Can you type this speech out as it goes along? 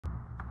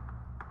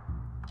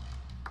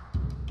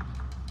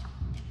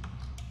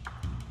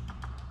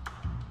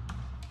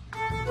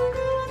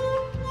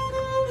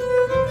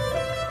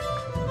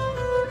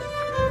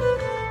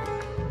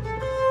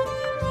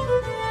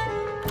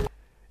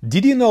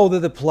Did you know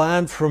that a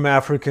plant from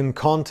African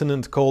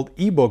continent called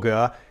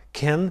Iboga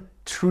can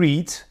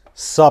treat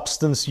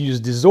substance use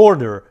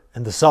disorder?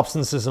 And the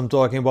substances I'm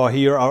talking about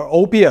here are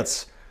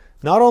opiates.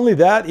 Not only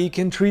that, it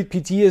can treat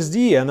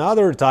PTSD and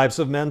other types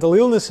of mental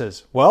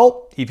illnesses.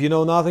 Well, if you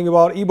know nothing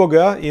about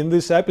Iboga, in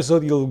this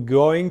episode you're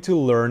going to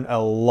learn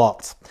a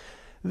lot.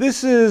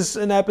 This is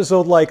an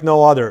episode like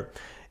no other.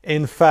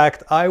 In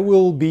fact, I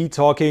will be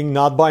talking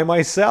not by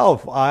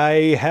myself.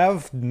 I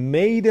have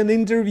made an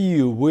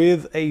interview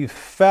with a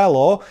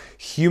fellow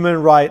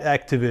human rights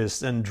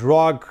activist and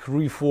drug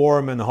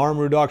reform and harm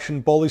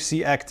reduction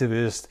policy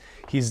activist.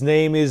 His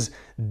name is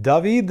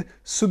David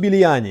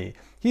Subiliani.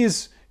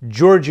 He's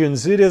Georgian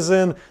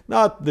citizen,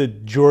 not the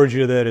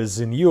Georgia that is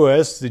in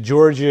US, the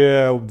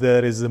Georgia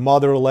that is the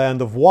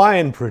motherland of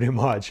wine pretty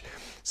much.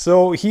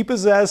 So he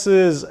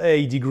possesses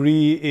a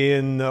degree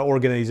in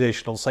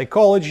organizational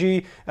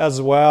psychology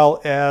as well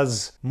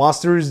as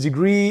master's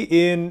degree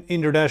in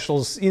International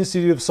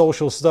Institute of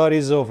Social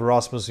Studies of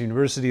Erasmus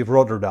University of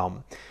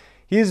Rotterdam.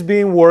 He's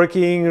been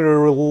working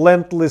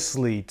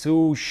relentlessly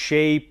to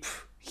shape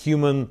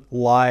human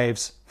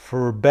lives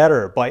for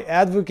better by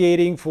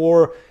advocating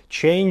for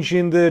change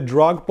in the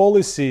drug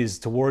policies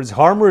towards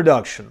harm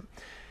reduction.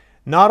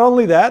 Not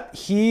only that,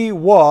 he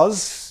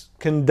was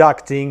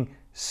conducting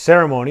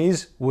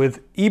ceremonies with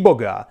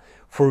Iboga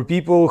for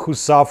people who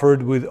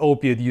suffered with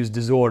opiate use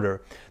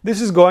disorder. This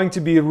is going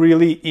to be a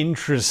really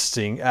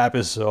interesting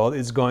episode.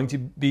 It's going to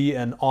be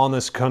an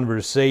honest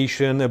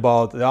conversation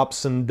about the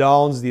ups and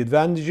downs, the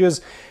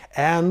advantages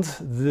and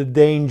the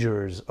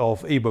dangers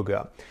of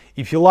Iboga.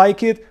 If you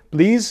like it,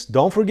 please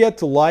don't forget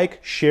to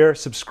like, share,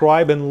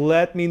 subscribe and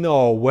let me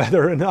know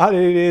whether or not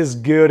it is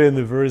good in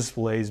the first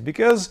place,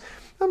 because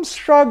I'm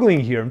struggling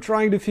here. I'm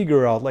trying to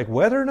figure out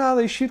whether or not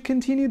I should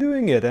continue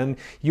doing it, and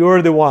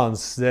you're the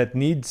ones that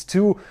need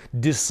to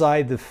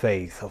decide the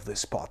fate of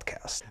this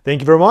podcast. Thank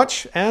you very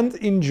much and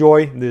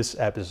enjoy this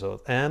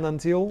episode, and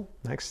until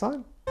next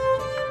time.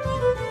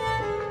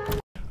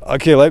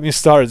 Okay, let me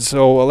start.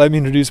 So let me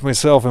introduce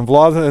myself. I'm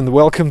Vlad and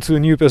welcome to a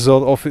new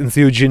episode of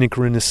Entheogenic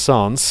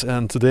Renaissance.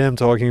 And today I'm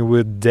talking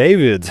with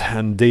David.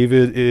 And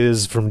David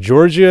is from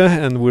Georgia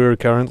and we're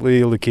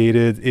currently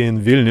located in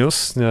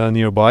Vilnius,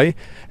 nearby,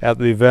 at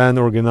the event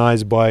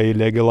organized by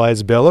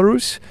Legalize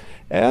Belarus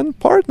and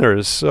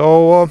partners.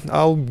 So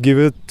I'll give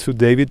it to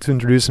David to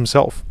introduce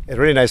himself. A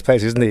really nice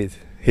place, isn't it?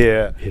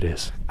 Here. It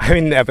is. I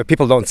mean,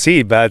 people don't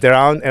see, but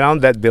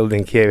around that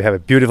building here we have a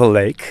beautiful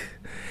lake.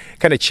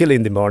 Kind of chilly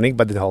in the morning,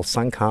 but the whole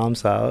sun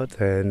comes out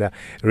and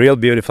real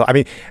beautiful. I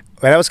mean,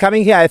 when I was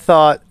coming here, I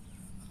thought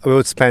we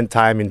would spend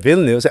time in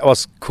Vilnius. It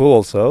was cool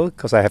also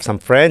because I have some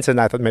friends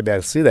and I thought maybe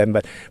I'll see them.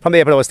 But from the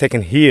airport, I was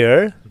taken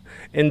here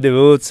in the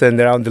woods and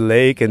around the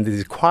lake and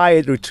this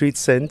quiet retreat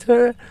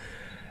center.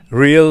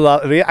 Real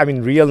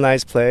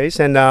nice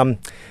place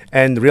and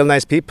real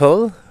nice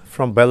people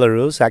from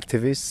Belarus,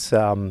 activists.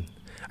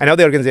 I know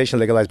the organization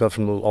Legalize Belarus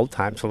from old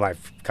times, from a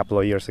couple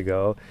of years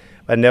ago.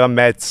 I never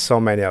met so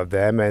many of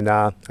them, and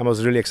I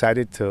was really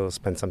excited to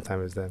spend some time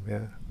with them.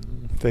 Yeah.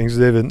 Thanks,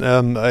 David.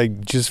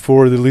 Just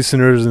for the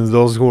listeners and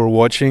those who are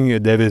watching,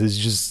 David has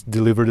just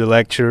delivered a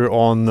lecture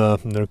on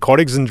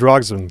narcotics and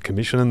drugs, and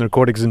Commission on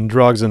Narcotics and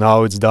Drugs, and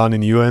how it's done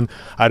in UN.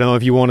 I don't know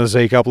if you want to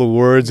say a couple of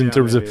words in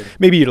terms of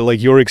maybe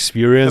your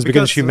experience,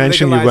 because you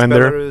mentioned you went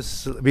there.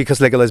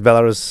 Because Legalize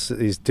Belarus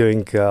is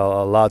doing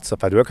lots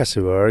of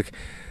advocacy work.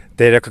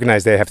 They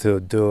recognize they have to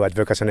do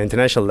advocacy on an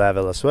international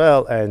level as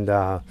well, and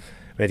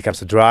when it comes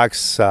to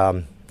drugs,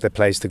 the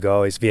place to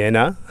go is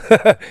Vienna.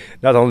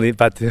 Not only,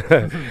 but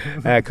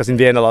because in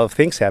Vienna a lot of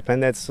things happen.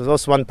 That's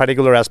also one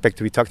particular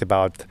aspect we talked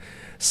about.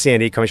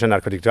 CNE, Commission on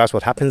Narcotic Drugs,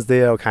 what happens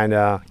there, what kind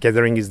of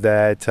gathering is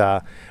that,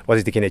 what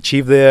it can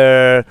achieve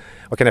there,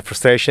 what kind of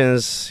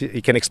frustrations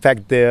you can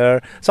expect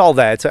there. So all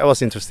that, so it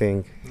was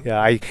interesting. Yeah,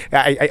 I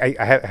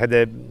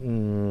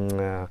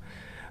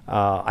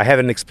have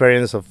an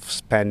experience of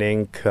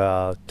spending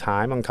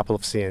time on a couple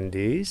of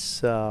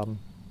CNDs.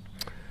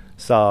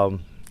 So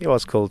it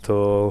was cool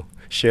to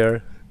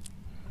share.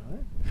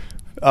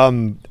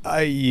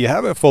 I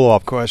have a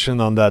follow-up question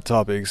on that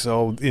topic.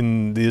 So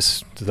in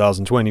this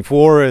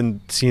 2024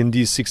 and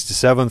CND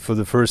 67, for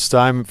the first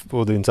time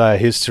for the entire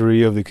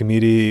history of the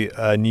committee,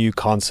 a new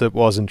concept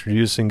was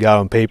introduced and got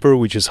on paper,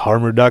 which is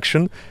harm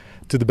reduction.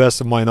 To the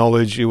best of my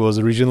knowledge, it was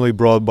originally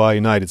brought by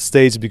United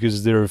States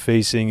because they're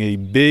facing a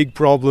big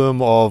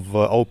problem of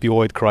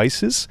opioid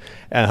crisis,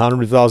 and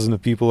 100,000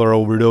 of people are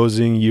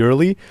overdosing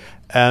yearly.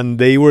 And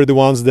they were the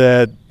ones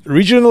that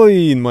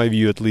originally, in my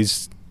view at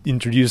least,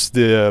 introduced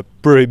the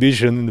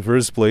prohibition in the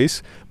first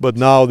place, but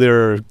now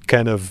they're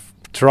kind of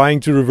trying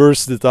to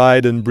reverse the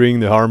tide and bring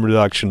the harm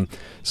reduction.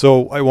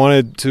 So I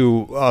wanted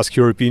to ask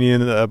your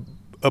opinion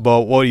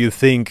about what you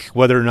think,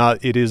 whether or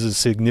not it is a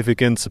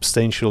significant,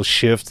 substantial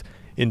shift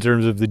in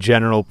terms of the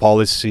general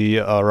policy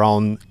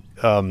around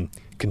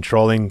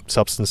controlling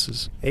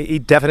substances.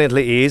 It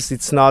definitely is.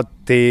 It's not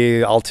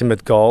the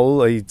ultimate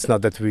goal. It's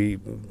not that we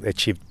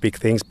achieved big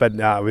things, but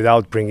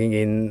without bringing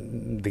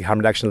in the harm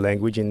reduction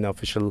language in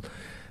official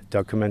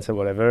documents or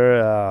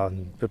whatever,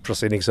 the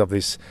proceedings of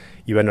these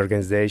UN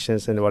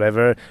organizations and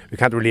whatever. We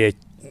can't really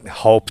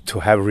hope to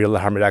have real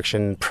harm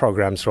reduction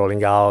programs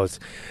rolling out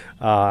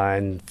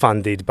and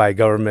funded by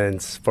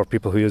governments for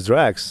people who use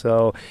drugs.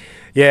 So,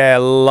 yeah,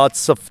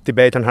 lots of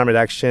debate on harm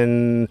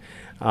reduction.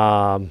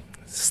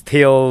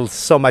 Still,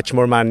 so much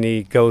more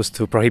money goes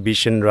to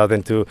prohibition rather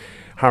than to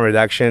harm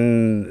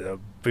reduction,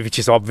 which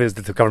is obvious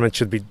that the government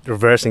should be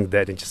reversing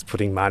that and just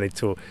putting money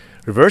to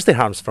reverse the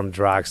harms from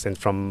drugs and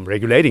from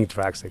regulating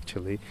drugs,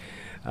 actually.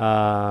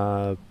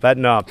 But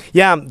no,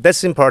 yeah,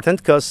 that's important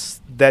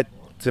because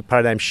that's a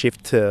paradigm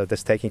shift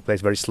that's taking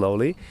place very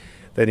slowly.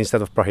 That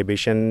instead of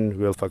prohibition,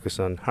 we'll focus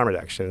on harm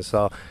reduction.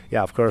 So,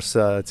 yeah, of course,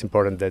 it's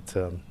important that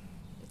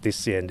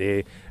this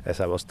CND, as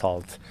I was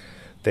told,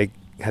 they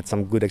had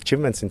some good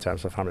achievements in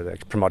terms of harm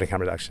reduction, promoting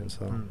harm reduction.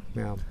 So,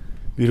 yeah.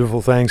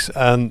 Beautiful, thanks.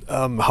 And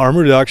harm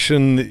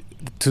reduction,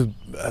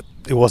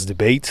 it was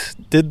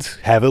debated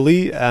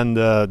heavily and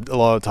a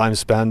lot of time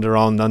spent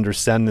around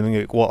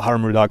understanding what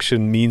harm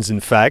reduction means in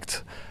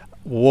fact.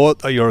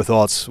 What are your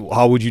thoughts?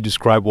 How would you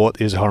describe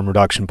what is harm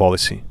reduction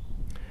policy?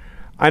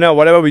 I know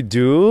whatever we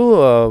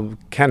do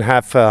can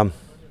have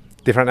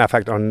different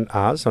effect on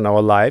us, on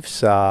our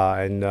lives,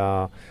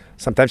 and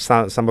sometimes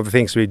some of the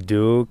things we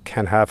do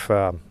can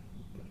have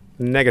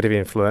negative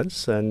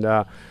influence.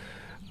 And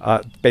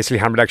basically,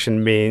 harm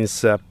reduction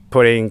means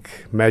putting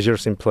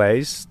measures in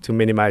place to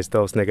minimize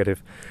those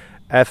negative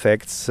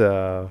effects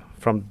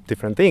from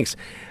different things.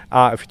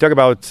 If you talk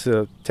about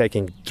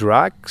taking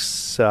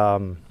drugs, there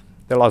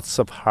are lots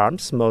of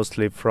harms,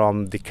 mostly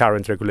from the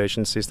current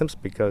regulation systems,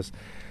 because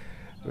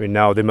we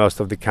know that most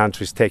of the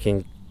countries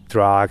taking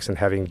drugs and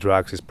having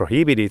drugs is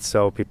prohibited.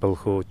 So people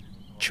who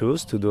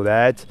choose to do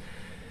that,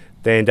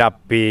 they end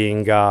up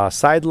being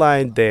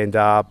sidelined. They end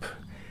up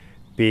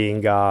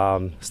being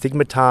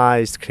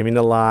stigmatized,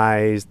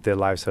 criminalized. Their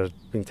lives are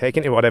being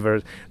taken.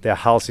 Whatever, their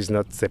health is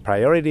not a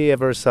priority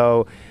ever.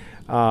 So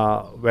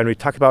when we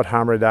talk about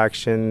harm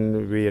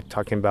reduction, we are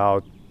talking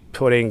about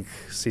putting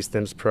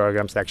systems,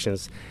 programs,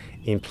 actions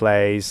in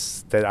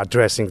place that are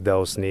addressing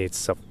those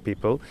needs of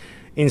people,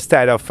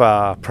 instead of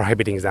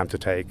prohibiting them to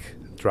take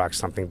drugs,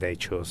 something they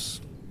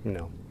choose, you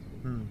know.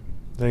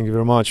 Thank you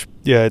very much.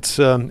 Yeah, it's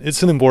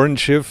an important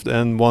shift,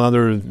 and one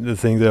other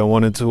thing that I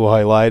wanted to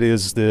highlight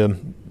is the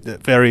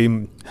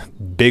very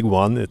big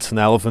one. It's an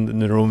elephant in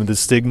the room, the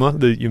stigma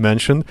that you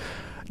mentioned.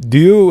 Do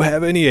you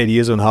have any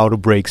ideas on how to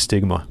break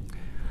stigma?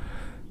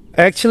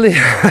 Actually,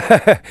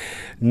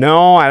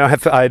 no,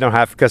 I don't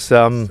have, because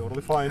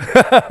totally fine.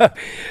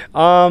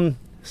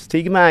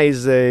 Stigma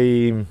is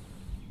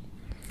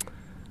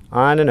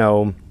I don't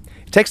know.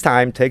 It takes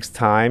time.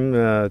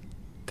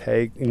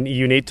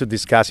 You need to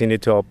discuss. You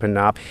need to open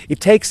up. It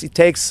takes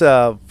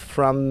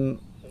from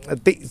a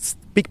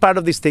big part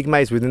of the stigma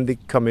is within the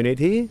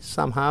community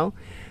somehow.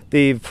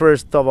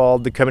 First of all,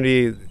 the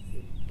community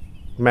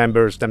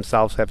members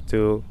themselves have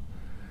to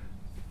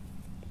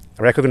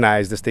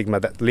recognize the stigma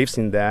that lives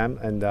in them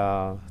and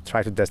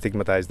try to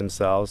destigmatize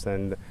themselves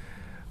and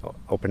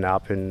open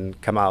up and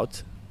come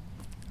out.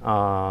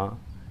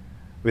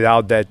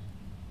 Without that,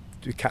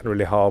 we can't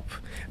really hope.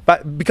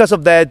 But because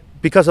of that,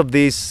 because of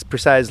this,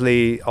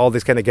 precisely all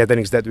these kind of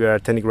gatherings that we are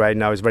attending right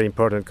now is very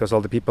important, because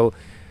all the people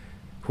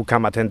who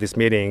come attend these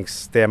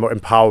meetings, they are more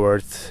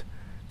empowered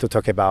to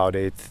talk about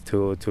it,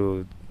 to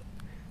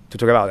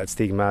talk about that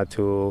stigma,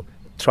 to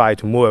try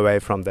to move away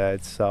from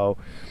that. So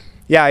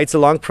yeah, it's a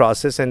long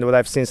process, and what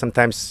I've seen,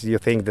 sometimes you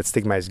think that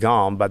stigma is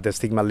gone, but the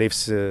stigma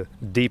lives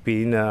deep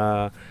in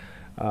our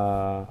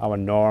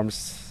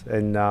norms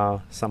and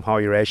somehow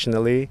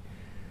irrationally.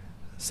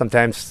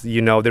 Sometimes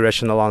you know the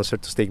rational answer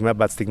to stigma,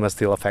 but stigma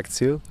still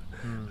affects you.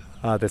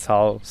 That's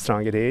how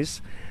strong it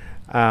is.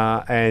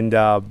 And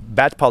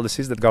bad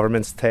policies that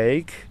governments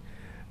take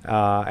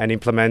and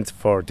implement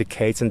for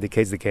decades and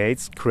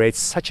decades create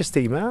such a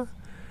stigma,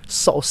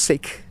 so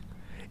sick.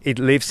 It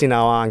lives in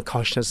our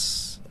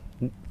unconscious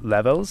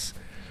levels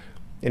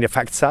and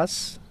affects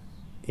us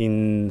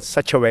in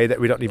such a way that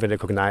we don't even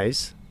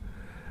recognize.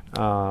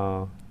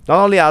 Not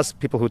only us,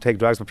 people who take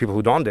drugs, but people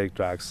who don't take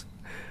drugs,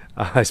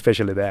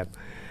 especially them.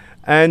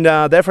 And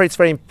therefore, it's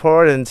very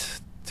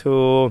important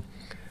to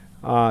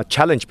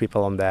challenge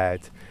people on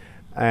that.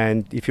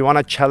 And if you want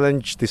to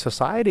challenge the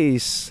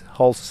societies,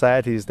 whole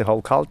societies, the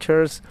whole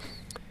cultures,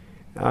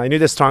 you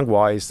need a strong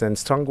voice. And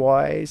strong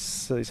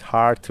voice is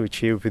hard to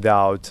achieve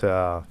without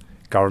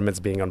governments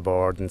being on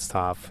board and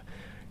stuff.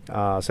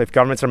 So if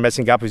governments are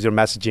messing up with your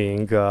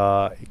messaging,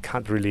 you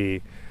can't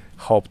really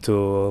hope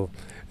to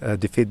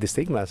defeat the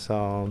stigma.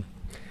 So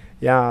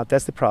yeah,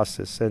 that's the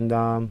process. And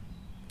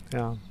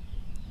yeah.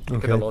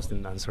 Okay. I got lost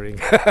in answering.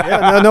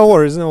 Yeah, no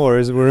worries.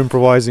 We're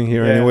improvising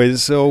here Yeah. anyway.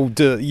 So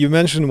you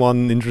mentioned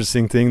one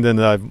interesting thing that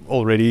I've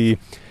already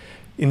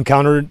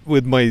encountered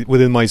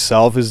within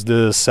myself is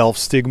the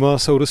self-stigma,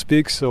 so to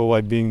speak. So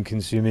I've been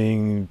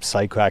consuming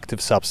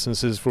psychoactive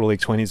substances for like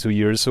 22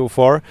 years so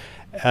far.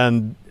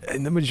 And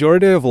in the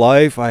majority of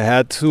life, I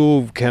had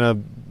to kind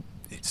of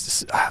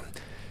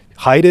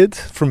hide it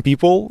from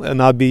people and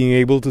not being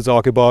able to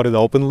talk about it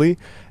openly.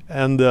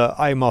 And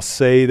I must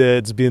say that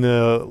it's been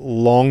a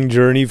long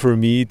journey for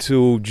me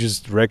to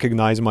just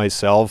recognize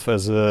myself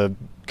as a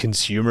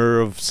consumer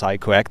of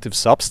psychoactive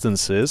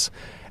substances.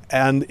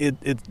 And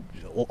it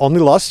only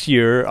last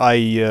year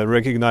I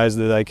recognized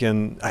that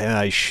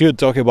I should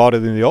talk about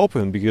it in the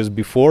open, because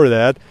before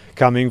that,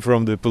 coming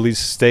from the police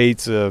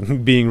state,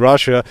 being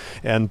Russia,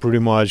 and pretty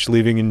much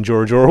living in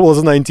George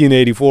Orwell's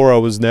 1984, I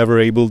was never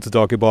able to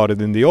talk about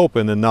it in the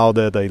open. And now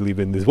that I live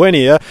in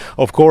Lithuania,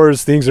 of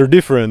course, things are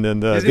different.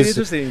 And Isn't it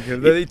interesting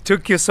that it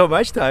took you so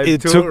much time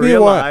to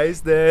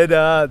realize that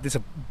there's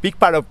a big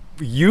part of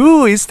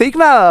you is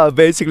stigma.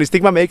 Basically,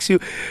 stigma makes you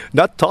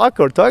not talk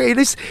or talk. It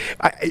is.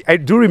 I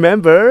do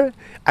remember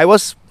I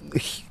was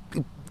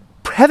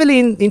heavily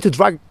into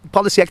drug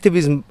policy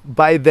activism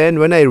by then,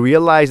 when I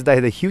realized I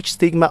had a huge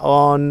stigma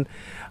on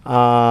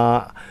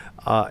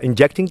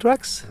injecting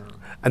drugs,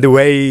 and the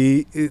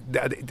way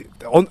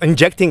on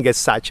injecting as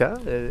such,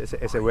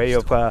 as a way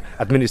of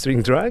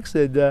administering drugs.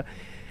 And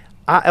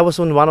I was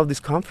on one of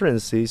these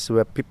conferences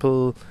where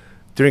people,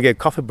 during a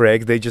coffee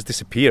break, they just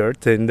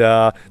disappeared, and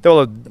there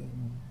were a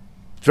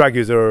drug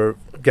user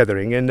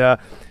gathering, and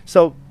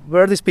so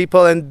were these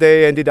people, and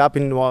they ended up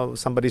in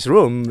somebody's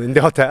room in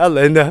the hotel,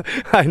 and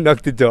I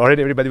knocked the door,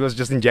 and everybody was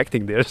just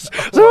injecting theirs.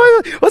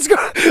 So what's going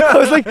on? I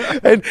was like,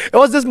 and it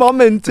was this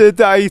moment that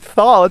I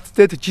thought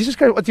that, Jesus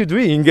Christ, what are you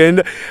doing?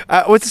 And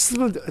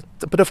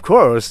but of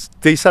course,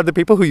 these are the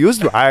people who use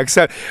drugs.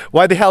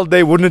 Why the hell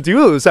they wouldn't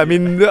use? I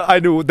mean, I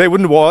knew they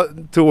wouldn't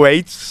want to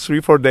wait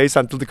 3-4 days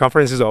until the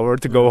conference is over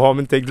to go home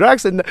and take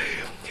drugs. And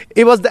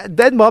it was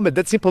that moment,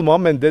 that simple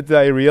moment, that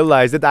I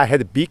realized that I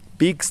had a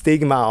big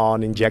stigma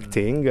on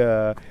injecting.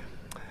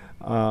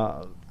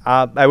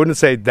 I wouldn't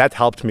say that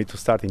helped me to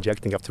start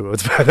injecting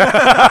afterwards, but,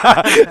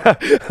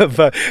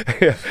 but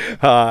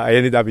I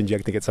ended up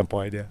injecting at some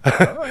point. Yeah.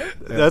 Right.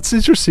 That's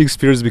interesting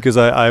experience, because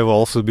I've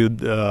also been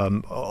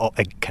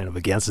kind of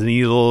against the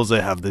needles.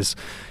 I have this,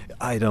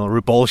 I don't know,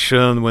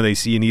 repulsion when I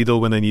see a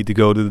needle, when I need to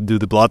go to do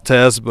the blood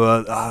test.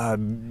 But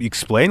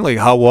explain, like,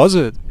 how was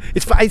it?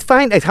 I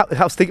find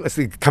how stigma,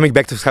 coming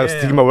back to how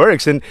stigma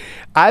works, and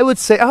I would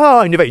say, oh,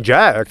 I never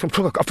inject.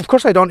 Of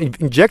course I don't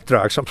inject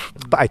drugs,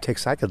 but I take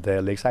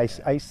psychedelics,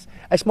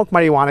 I smoke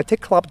marijuana, I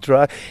take club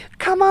drug.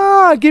 Come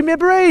on, give me a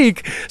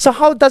break. So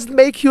how does it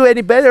make you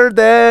any better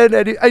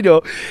than, I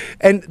know.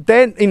 And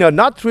then,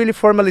 not really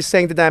formally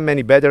saying that I'm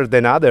any better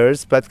than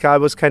others, but I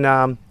was kind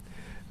of,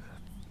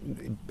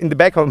 in the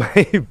back of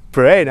my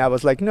brain, I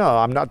was like, no,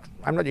 I'm not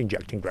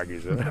injecting drug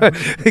user.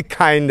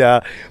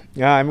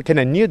 I'm kind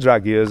of new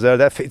drug user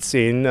that fits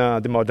in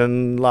the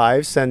modern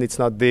lives, and it's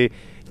not the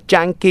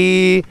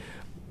junkie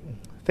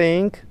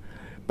thing.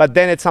 But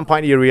then at some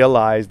point you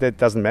realize that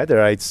doesn't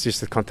matter. It's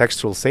just a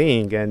contextual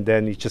thing, and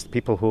then it's just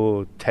people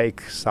who take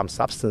some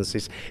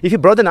substances. If you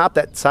broaden up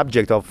that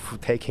subject of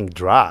taking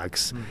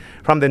drugs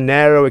from the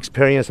narrow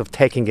experience of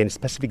taking a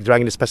specific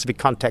drug in a specific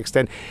context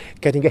and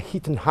getting a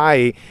hit and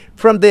high,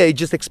 from there you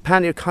just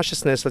expand your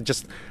consciousness, or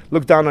just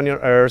look down on your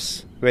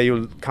earth, where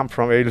you come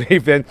from, where you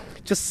live, and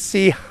just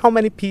see how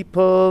many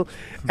people,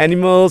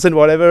 animals and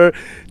whatever,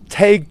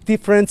 take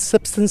different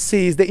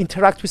substances. They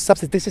interact with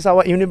substances. This is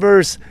our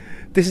universe.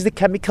 This is the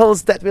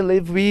chemicals that we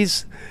live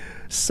with.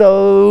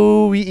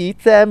 So we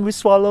eat them, we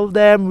swallow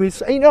them, we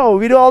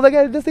do all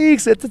the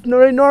things. It's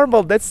very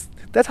normal. That's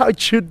how it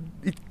should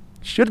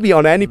be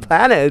on any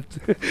planet.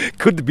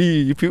 Could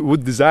be, if you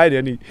would design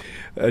any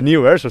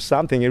new Earth or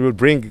something, it would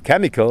bring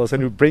chemicals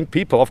and it would bring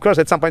people. Of course,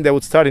 at some point they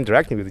would start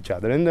interacting with each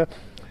other,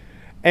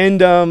 and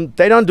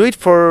they don't do it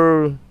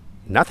for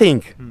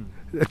nothing.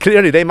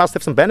 Clearly, they must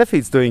have some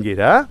benefits doing it,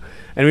 huh?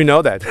 And we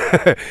know that.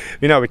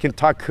 We can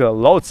talk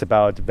loads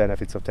about the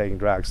benefits of taking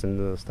drugs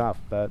and stuff.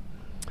 But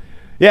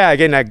yeah,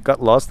 again, I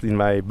got lost in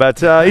my.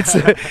 But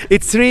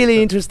it's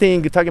really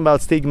interesting talking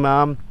about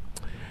stigma.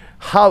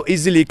 How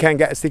easily you can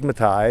get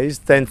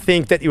stigmatized and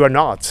think that you are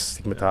not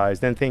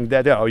stigmatized, and think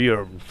that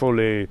you're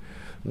fully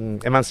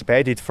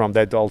emancipated from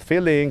that old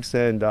feelings,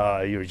 and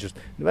you're just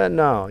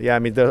no. Yeah, I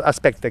mean, the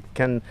aspect that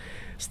can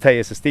stay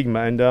as a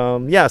stigma, and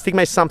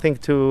stigma is something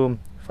to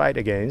fight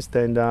against,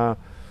 and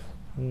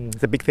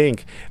it's a big thing.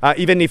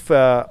 Even if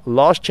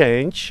laws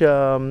change,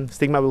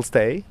 stigma will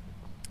stay,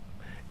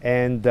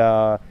 and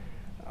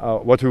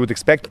what we would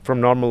expect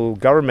from normal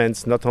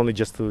governments, not only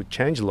just to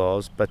change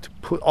laws, but to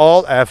put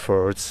all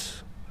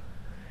efforts,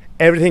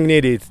 everything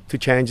needed to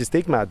change the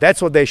stigma.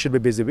 That's what they should be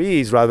busy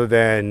with, rather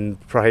than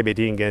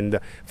prohibiting and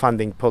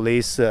funding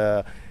police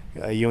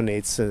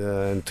units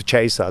to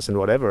chase us and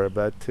whatever.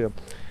 But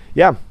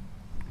yeah.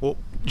 Well,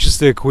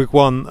 just a quick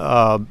one.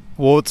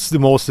 What's the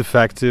most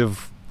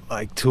effective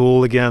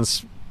tool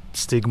against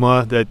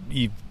stigma that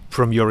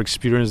from your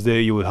experience there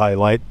you would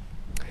highlight?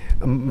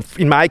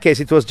 In my case,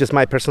 it was just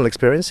my personal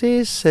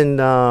experiences and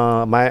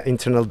my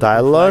internal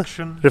dialogue,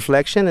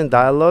 reflection and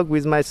dialogue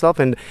with myself,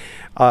 and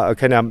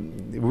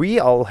we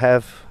all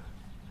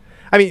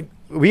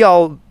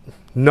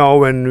know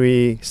when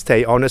we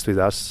stay honest with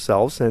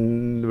ourselves,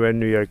 and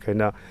when we are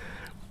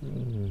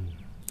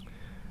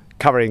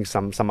covering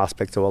some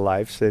aspects of our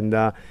lives, and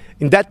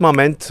in that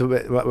moment,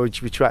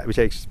 which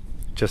I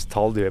just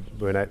told you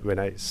when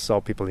I saw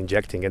people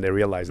injecting and I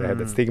realized I had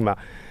that stigma.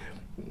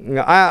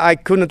 I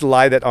couldn't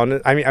lie that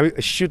honest. I mean, I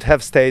should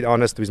have stayed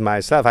honest with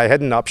myself. I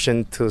had an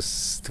option to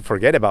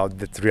forget about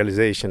that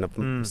realization of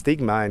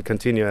stigma and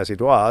continue as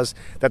it was.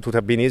 That would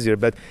have been easier,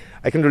 but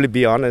I couldn't really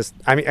be honest.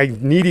 I mean, I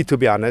needed to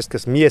be honest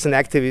because me as an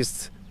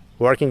activist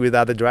working with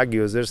other drug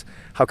users,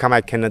 how come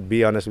I cannot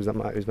be honest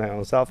with my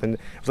own self? And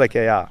I was like,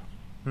 yeah,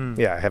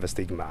 I have a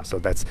stigma. So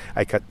that's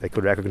I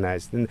could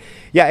recognize. And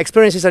yeah,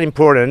 experiences are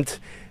important.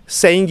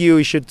 Saying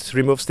you should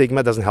remove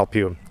stigma doesn't help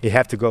you. You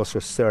have to go through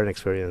a certain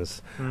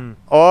experience,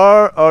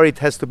 or it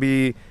has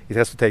to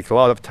take a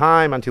lot of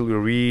time until you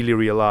really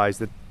realize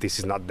that this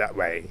is not that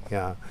way.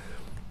 Yeah.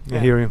 I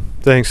hear you.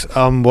 Thanks.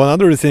 One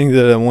other thing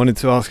that I wanted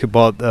to ask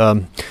about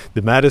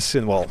the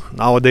medicine. Well,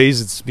 nowadays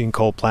it's being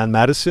called plant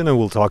medicine, and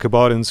we'll talk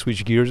about it and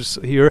switch gears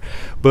here.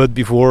 But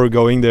before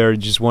going there,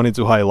 just wanted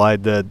to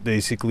highlight that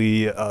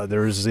basically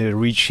there's a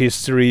rich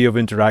history of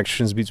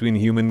interactions between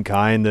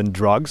humankind and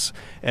drugs.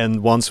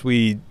 And once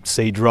we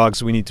say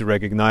drugs, we need to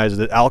recognize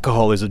that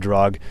alcohol is a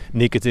drug,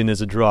 nicotine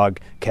is a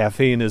drug,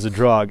 caffeine is a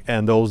drug,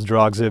 and those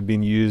drugs have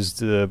been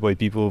used by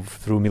people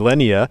through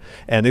millennia.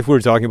 And if we're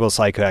talking about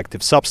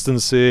psychoactive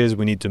substances,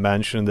 we need to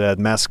mention that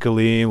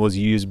mescaline was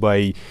used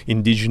by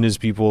indigenous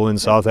people in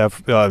South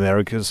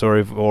America,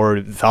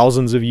 for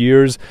thousands of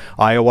years.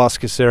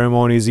 Ayahuasca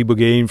ceremonies,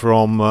 ibogaine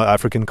from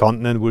African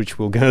continent, which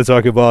we're going to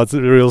talk about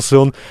real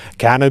soon.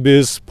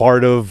 Cannabis,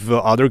 part of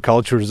other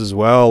cultures as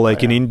well,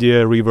 like in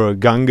India, river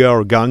Ganga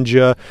or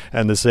Ganja,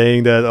 and the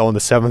saying that on the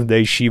seventh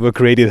day Shiva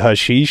created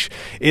hashish.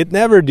 It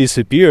never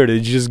disappeared.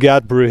 It just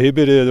got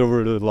prohibited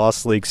over the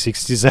last like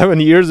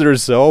 67 years or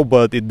so,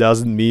 but it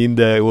doesn't mean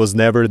that it was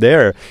never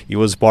there. It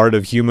was part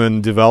of human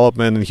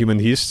development and human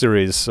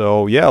history.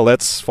 So yeah,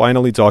 let's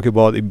finally talk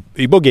about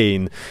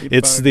ibogaine.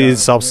 It's the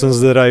substance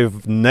that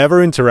I've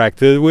never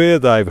interacted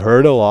with. I've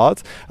heard a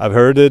lot. I've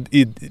heard that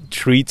it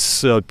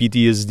treats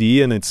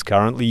PTSD, and it's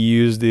currently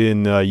used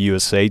in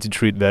USA to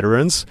treat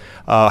veterans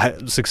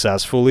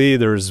successfully.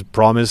 There's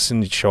promise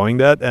in showing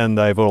that, and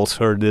I've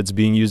also heard that it's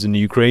being used in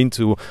Ukraine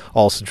to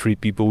also treat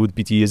people with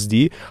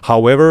PTSD.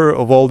 However,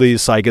 of all the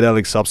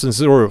psychedelic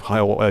substances, or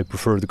how I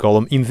prefer to call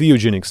them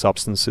entheogenic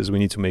substances, we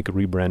need to make a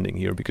rebranding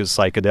here because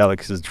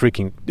psychedelic is a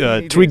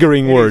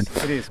triggering word.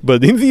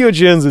 But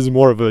entheogens is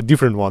more of a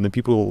different one, and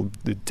people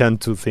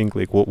tend to think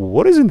like,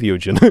 what is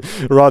entheogen?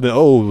 Rather than,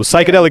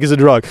 psychedelic is a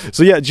drug.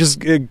 So yeah,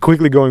 just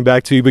quickly going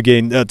back to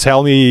ibogaine,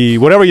 tell me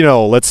whatever you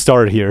know. Let's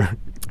start here.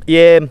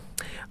 Yeah,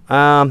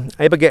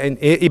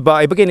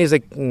 ibogaine is a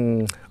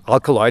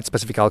alkaloid,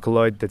 specific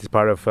alkaloid that is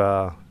part of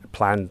a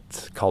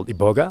plant called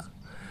Iboga.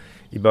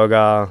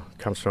 Iboga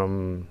comes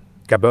from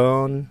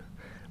Gabon,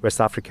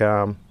 West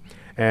Africa,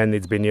 and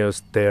it's been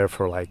used there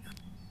for like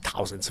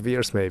thousands of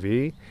years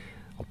maybe.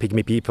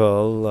 Pygmy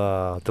people,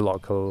 the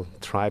local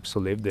tribes who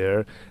live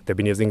there, they've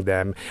been using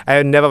them.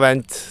 I never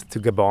went to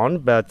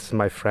Gabon, but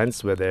my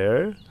friends were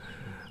there.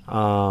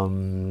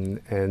 And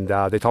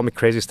they told me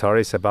crazy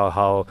stories about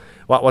how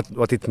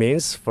what it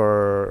means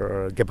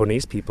for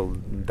Gabonese people.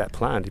 That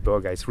plant,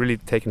 Iboga, it's really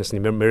taken as a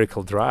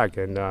miracle drug,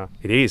 and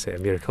it is a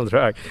miracle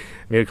drug,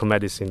 miracle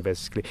medicine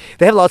basically.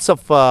 They have lots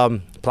of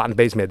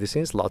plant-based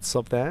medicines, lots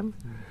of them.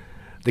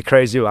 The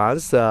crazy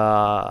ones,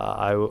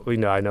 I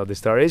know the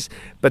stories,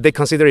 but they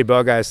consider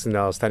Iboga as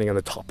standing on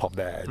the top of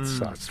that.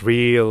 So it's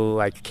real,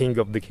 like king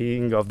of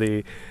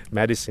the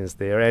medicines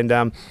there,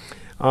 and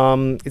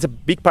it's a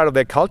big part of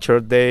their culture.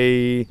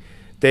 They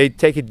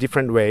take it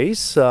different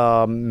ways.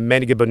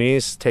 Many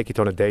Gabonese take it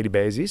on a daily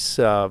basis,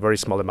 very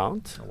small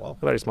amount. Oh, wow.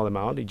 Very small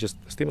amount. It just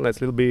stimulates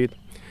a little bit.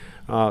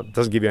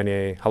 Doesn't give you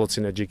any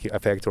hallucinogenic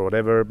effect or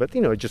whatever, but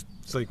just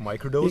it's like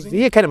microdosing.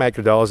 Yeah, kind of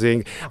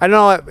microdosing. I don't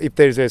know if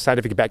there's a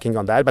scientific backing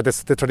on that, but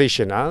that's the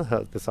tradition.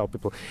 That's how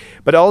people.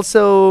 But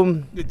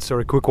also,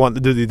 sorry, quick one.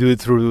 Do they do it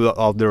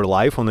throughout their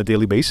life on a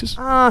daily basis?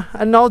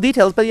 No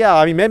details, but yeah,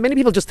 I mean, many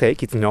people just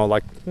take it.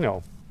 Like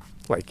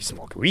you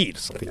smoke weed or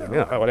something.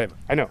 Yeah. Whatever.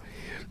 I know.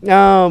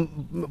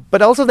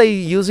 But also they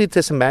use it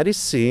as a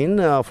medicine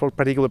for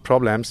particular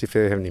problems. If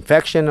they have an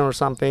infection or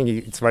something,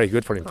 it's very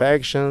good for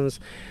infections.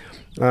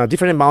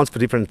 Different amounts for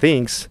different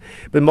things.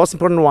 But the most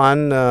important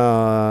one,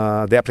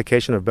 the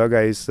application of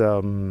Iboga is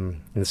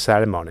in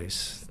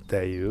ceremonies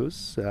they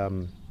use,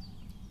 in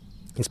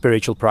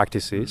spiritual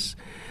practices,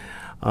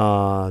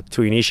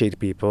 to initiate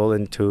people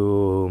and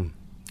to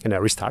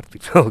restart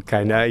people,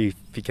 kind of, if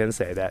you can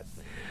say that.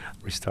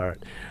 Restart.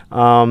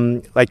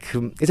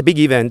 It's a big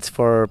event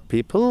for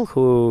people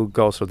who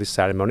go through these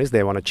ceremonies.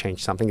 They want to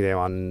change something. They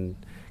want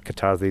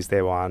catharsis.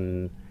 They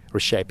want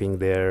reshaping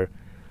their.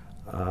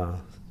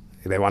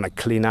 They want to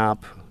clean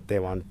up. They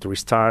want to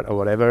restart or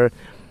whatever.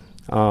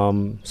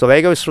 So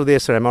they go through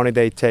this ceremony.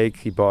 They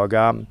take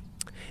Iboga.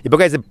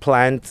 Iboga is a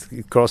plant.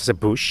 It grows as a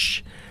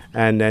bush,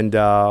 and then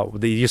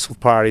the useful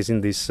part is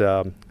in this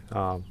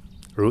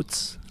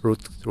root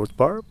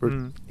part.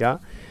 Yeah.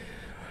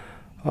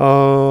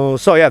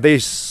 So yeah, they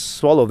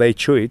swallow, they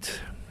chew it.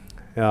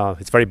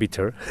 It's very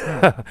bitter.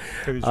 Yeah,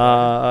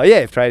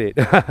 I've tried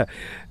it.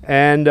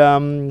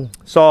 And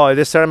so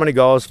the ceremony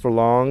goes for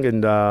long,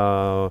 and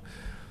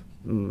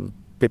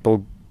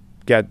people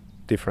get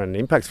different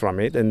impacts from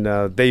it, and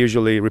they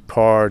usually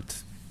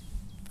report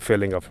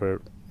feeling of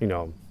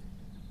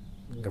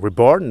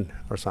reborn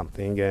or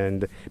something,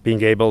 and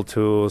being able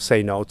to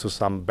say no to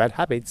some bad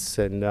habits,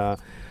 and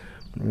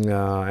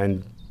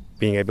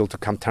being able to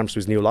come to terms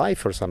with new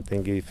life or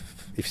something.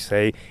 If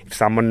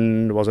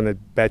someone was on a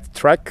bad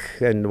track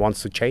and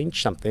wants to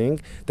change something,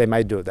 they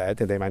might do that,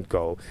 and they might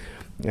go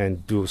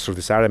and do through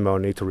the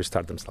ceremony to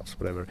restart themselves,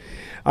 whatever.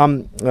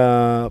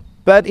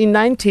 But in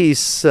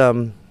 90s,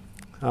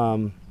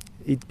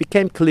 it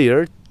became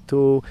clear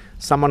to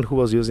someone who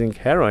was using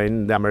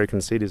heroin, the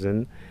American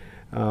citizen.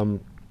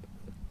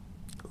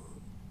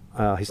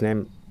 His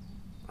name,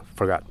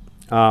 forgot.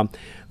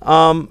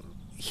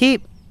 He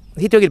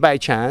took it by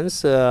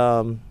chance.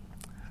 His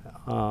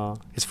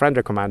friend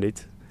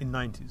recommended. In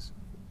 90s?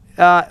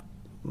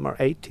 Or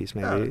 80s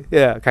maybe.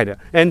 Yeah, kind of.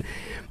 And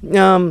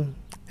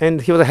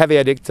he was a heavy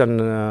addict. And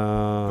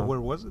where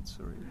was it?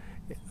 Sorry.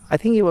 I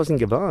think he was in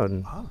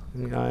Gabon. Ah.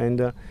 Yeah,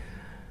 and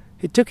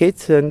he took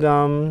it, and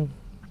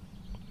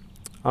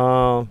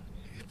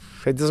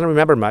he doesn't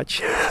remember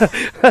much.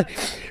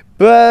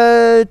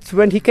 But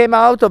when he came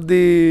out of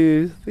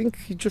I think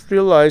he just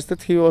realized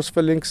that he was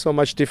feeling so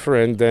much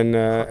different than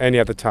any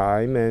other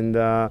time, and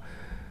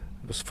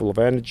was full of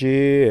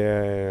energy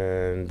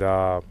and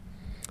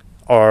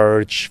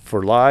urge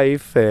for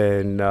life,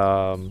 and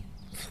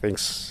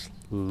things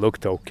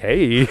looked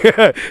okay,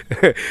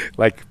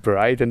 like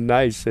bright and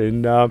nice.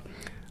 And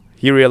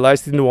he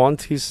realized he didn't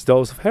want his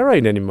dose of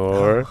heroin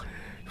anymore.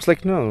 He was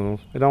like, no,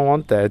 I don't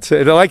want that.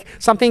 Like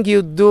something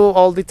you do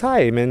all the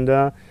time,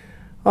 and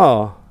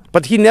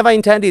but he never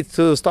intended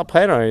to stop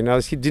heroin.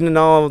 He didn't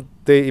know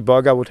the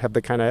Iboga would have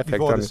the kind of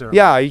effect on it.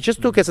 Yeah, he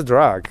just took it as a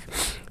drug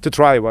to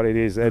try what it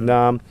is. And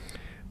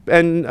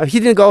he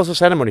didn't go to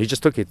ceremony. He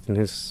just took it in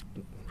his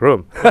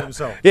room. By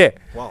himself? Yeah.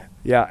 Wow.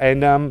 Yeah,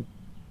 and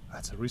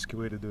that's a risky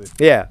way to do it.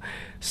 Yeah.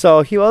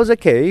 So he was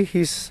okay.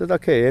 He said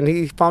okay, and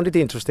he found it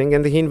interesting,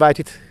 and he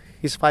invited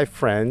his 5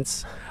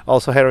 friends,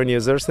 also heroin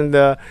users, and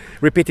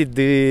repeated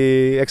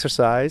the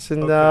exercise,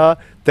 and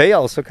they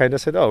also kind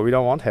of said, oh, we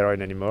don't want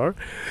heroin anymore.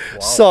 Wow.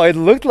 So it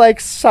looked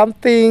like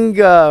something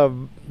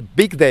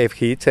big they've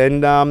hit,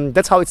 and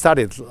that's how it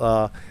started.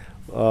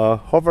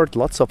 Howard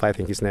Lotsov, I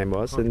think his name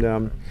was, and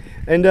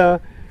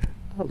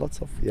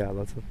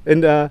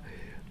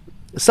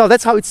so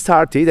that's how it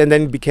started, and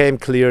then it became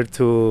clear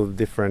to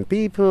different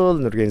people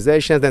and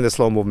organizations. Then the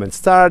slow movement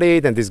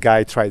started, and this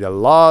guy tried a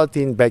lot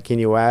back in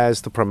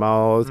US to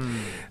promote.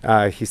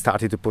 He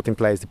started to put in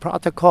place the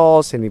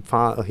protocols, and he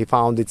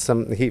found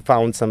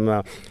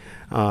some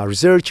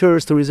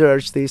researchers to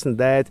research this and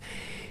that.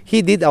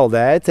 He did all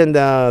that, and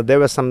there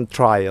were some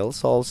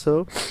trials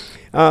also.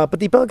 But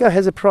Iboga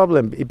has a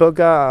problem.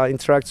 Iboga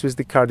interacts with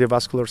the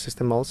cardiovascular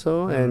system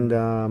also, and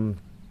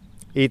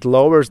it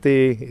lowers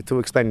to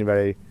explain in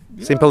very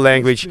simple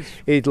language,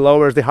 it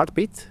lowers the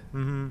heartbeat.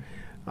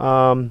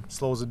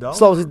 Slows it down?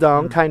 Slows it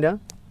down, kind of,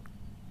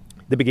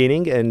 the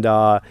beginning. And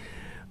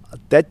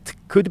that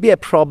could be a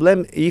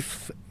problem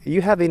if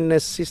you have in a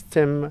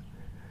system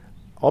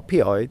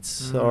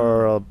opioids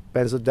or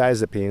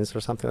benzodiazepines or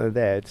something like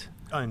that.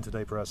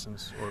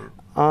 Antidepressants?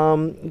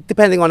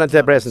 Depending on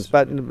antidepressants,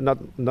 but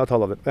not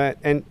all of it.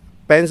 And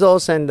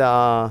benzos and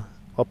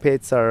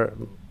opiates are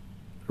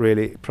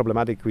really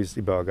problematic with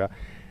Iboga.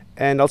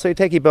 And also you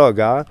take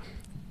Iboga,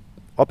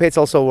 opiates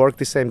also work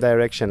the same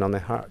direction on the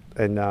heart,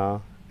 and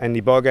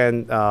Iboga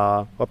and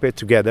opiate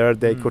together,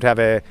 they could have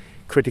a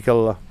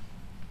critical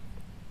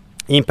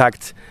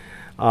impact.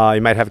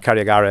 You might have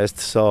cardiac arrest,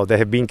 so there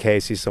have been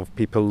cases of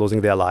people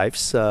losing their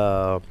lives.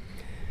 I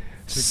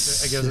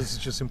guess it's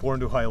just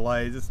important to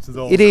highlight to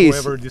those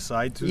whoever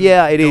decide to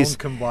don't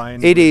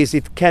combine. It is.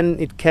 It can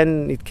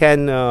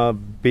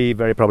be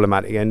very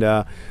problematic,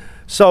 and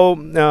so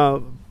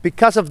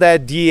because of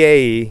that,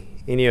 DA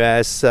in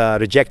US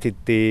rejected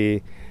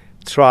the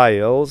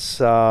trials.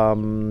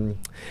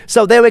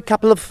 So there were a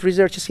couple of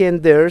researchers here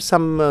and there.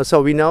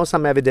 So we know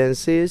some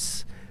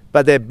evidences,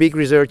 but the big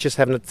researchers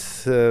have not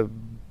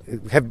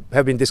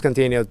have been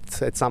discontinued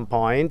at some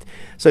point.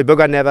 So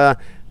Iboga never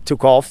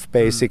took off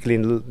basically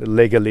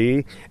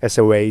legally as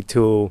a way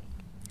to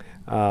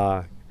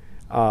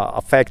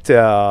affect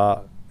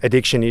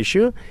addiction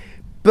issue.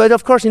 But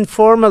of course,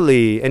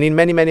 informally, and in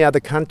many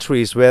other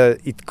countries where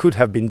it could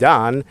have been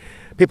done,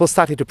 people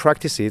started to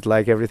practice it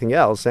like everything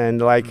else.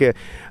 And like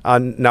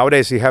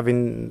nowadays, we have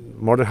in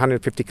more than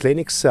 150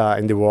 clinics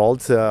in the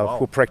world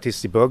who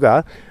practice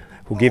Iboga,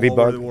 who give Iboga.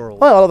 All over the world.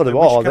 Well, all over the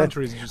world. Which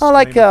countries?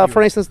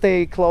 For instance,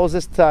 the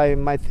closest I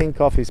might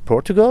think of is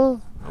Portugal.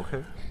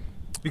 Okay.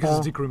 Because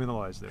it's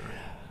decriminalized there.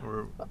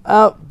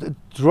 The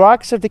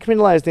drugs are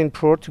decriminalized in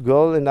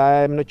Portugal, and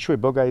I'm not sure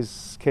Iboga is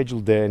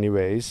scheduled there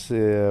anyways.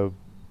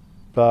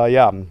 But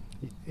yeah,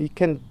 you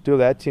can do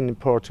that in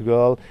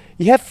Portugal.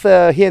 You have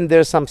here and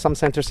there some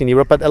centers in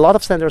Europe, but a lot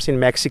of centers in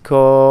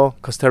Mexico,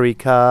 Costa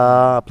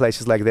Rica,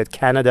 places like that,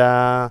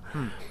 Canada,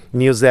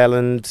 New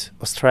Zealand,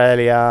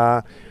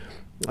 Australia.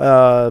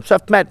 So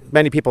I've met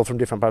many people from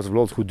different parts of the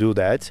world who do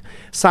that.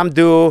 Some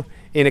do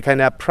in a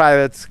kind of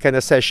private kind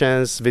of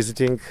sessions,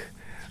 visiting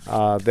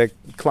the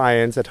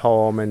clients at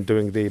home and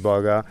doing the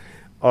Iboga,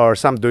 or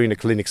some doing the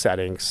clinic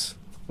settings.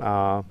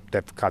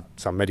 They've got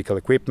some medical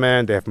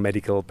equipment, they have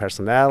medical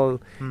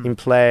personnel in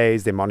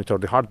place, they monitor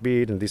the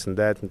heartbeat and this and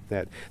that and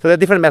that. So there are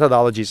different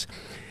methodologies.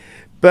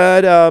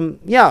 But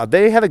yeah,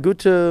 they have a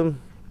good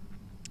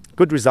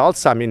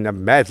results. I mean, I've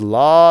met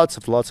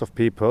lots of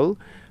people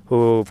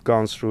who've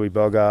gone through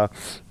Iboga,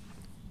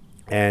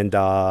 and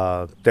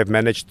they've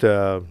managed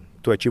to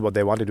achieve what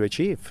they wanted to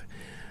achieve,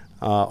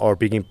 or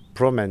big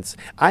improvements.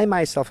 I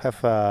myself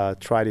have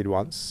tried it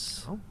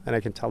once, and I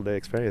can tell the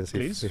experience.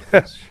 Please,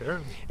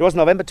 sure. It was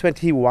November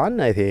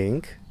 21, I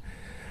think.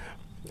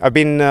 I've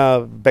been,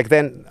 back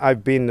then,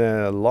 I've been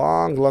a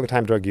long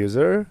time drug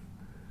user.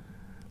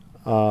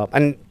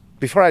 And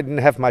before I didn't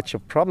have much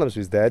of problems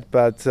with that,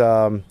 but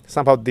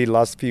somehow the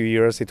last few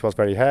years it was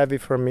very heavy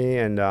for me,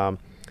 and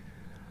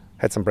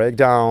had some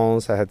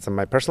breakdowns. I had some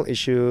my personal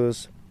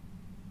issues,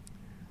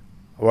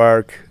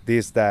 work,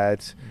 this,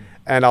 that,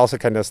 and also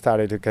kind of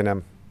started to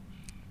kind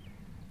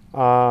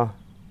of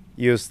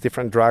use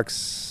different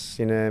drugs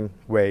in a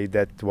way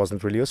that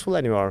wasn't really useful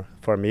anymore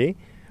for me.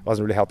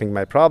 Wasn't really helping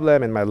my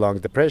problem and my long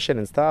depression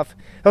and stuff.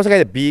 It was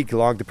like a big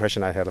long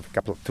depression I had of a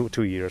couple of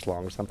 2 years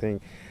long or something,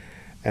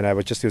 and I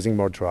was just using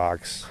more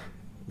drugs,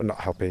 but not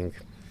helping.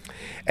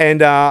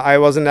 And I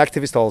was an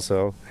activist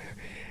also.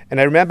 And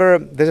I remember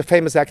there's a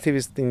famous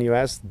activist in the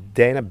US,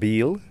 Dana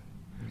Beal.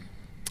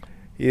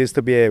 He used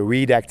to be a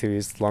weed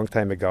activist a long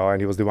time ago,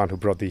 and he was the one who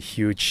brought the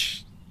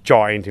huge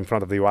joint in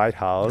front of the White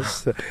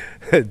House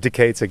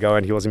decades ago,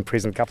 and he was in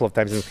prison a couple of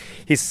times. And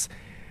he's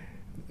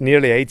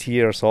nearly 80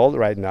 years old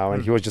right now,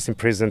 and he was just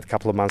imprisoned a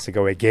couple of months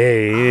ago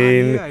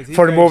again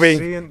for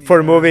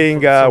moving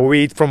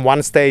weed from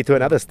one state to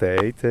another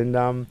state.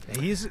 And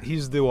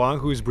he's the one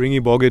who is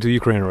bringing Iboga to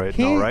Ukraine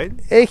now, right?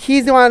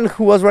 He's the one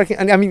who was working.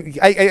 And I mean,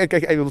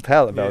 I will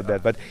tell about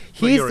that, but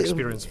he's your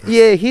experience first.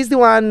 Yeah, he's the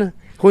one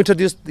who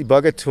introduced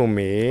Iboga to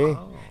me.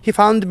 He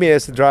found me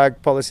as a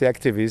drug policy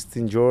activist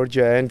in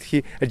Georgia, and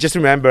I just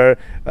remember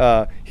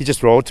he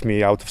just wrote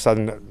me out of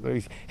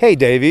sudden, "Hey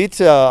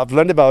David, I've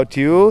learned about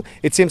you.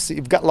 It seems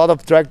you've got a lot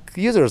of drug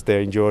users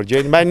there in Georgia,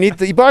 and you might need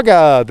the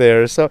Iboga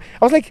there." So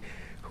I was like,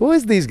 "Who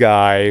is this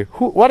guy?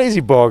 What is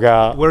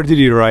Iboga?" Where did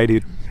he write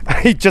it?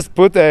 He just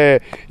put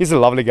he's a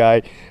lovely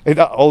guy, an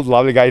old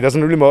lovely guy. He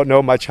doesn't really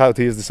know much how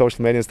to use the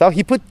social media and stuff.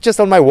 He put just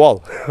on my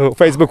wall,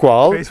 Facebook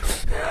wall. And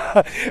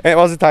it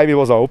was the time it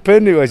was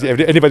open. It was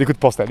anybody could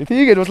post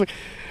anything. It was like,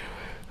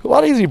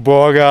 what is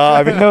Iboga?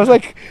 I mean,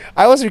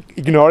 I was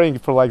ignoring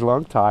it for like a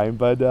long time.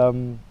 But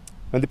when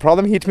the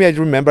problem hit me, I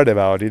remembered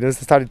about it and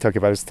started talking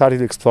about it, started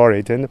to explore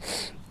it, and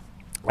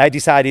I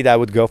decided I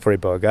would go for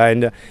Iboga.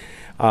 And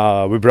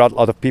we brought a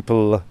lot of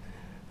people.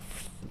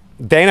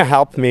 Dana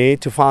helped me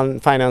to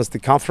finance the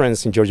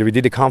conference in Georgia. We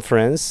did a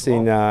conference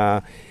in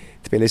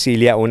Tbilisi,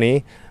 Ilya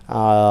Uni,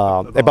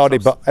 about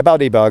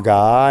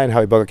Iboga and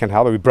how Iboga can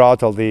help. We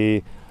brought all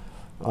the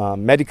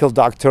medical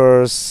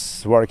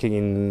doctors working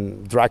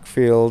in drug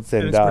fields.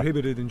 And it's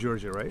prohibited in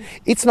Georgia, right?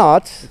 It's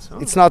not.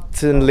 It's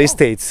not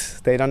enlisted.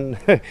 They don't.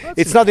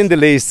 It's not in the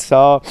list.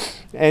 So,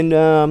 and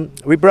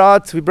we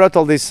brought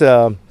all these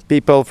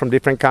people from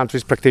different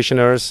countries,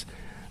 practitioners,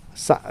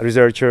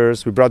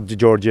 researchers. We brought the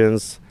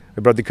Georgians. We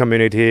brought the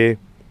community,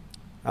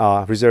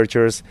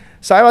 researchers.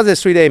 So I was a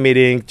 3-day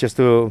meeting just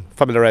to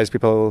familiarize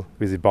people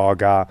with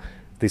Iboga,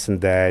 this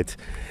and that.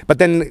 But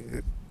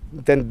then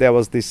there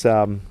was this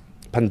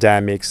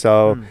pandemic,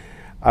 so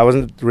I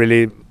wasn't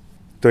really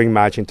doing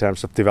much in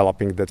terms of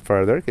developing that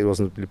further. It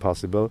wasn't really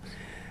possible.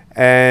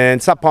 And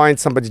at some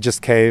point, somebody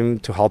just came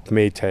to help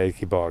me take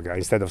Iboga.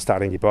 Instead of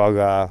starting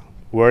Iboga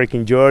work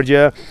in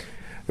Georgia,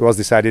 it was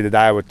decided that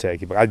I would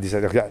take it. I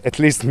decided, at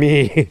least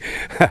me.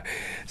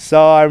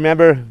 So I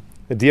remember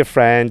a dear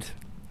friend,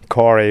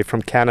 Corey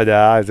from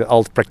Canada, an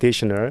old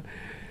practitioner,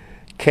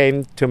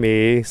 came to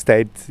me,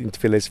 stayed in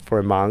Tbilisi for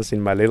a month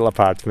in my little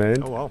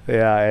apartment. Oh, wow.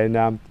 Yeah,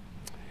 and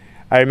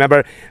I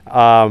remember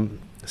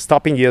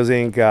stopping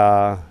using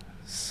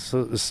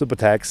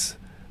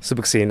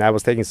Suboxone. I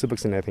was taking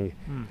Suboxone, I think,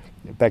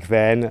 back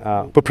then.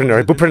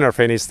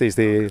 Buprenorphine is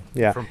the,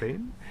 yeah. From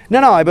pain?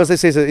 No,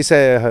 it's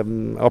a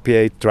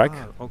opiate drug.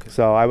 Okay.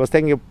 So I was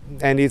taking it,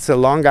 and it's a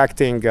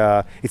long-acting.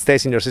 It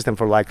stays in your system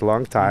for like a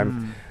long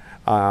time.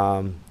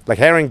 Like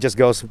heroin just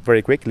goes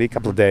very quickly, a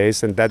couple of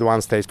days, and that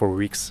one stays for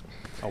weeks.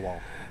 Oh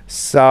wow!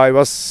 So it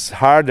was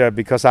harder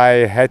because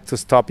I had to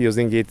stop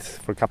using it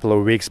for a couple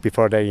of weeks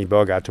before the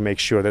Iboga to make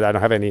sure that I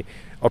don't have any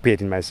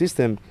opiate in my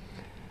system.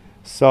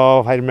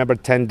 So I remember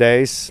 10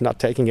 days not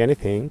taking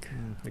anything.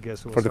 I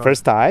guess for the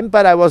first time,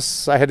 but I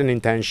had an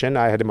intention,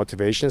 I had a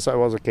motivation, so I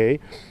was okay.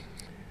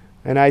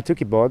 And I took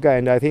Iboga,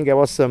 and I think it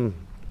was the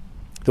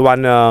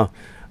one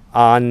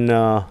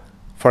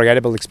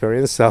unforgettable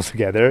experience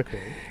altogether.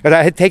 Because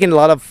I had taken a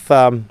lot of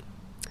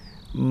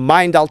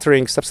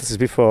mind-altering substances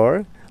before,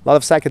 a lot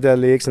of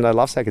psychedelics, and I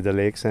love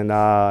psychedelics, and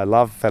I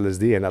love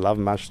LSD, and I love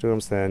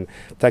mushrooms, and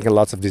taking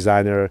lots of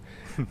designer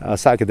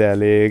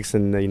psychedelics,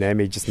 and you name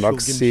it, just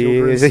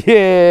moxie,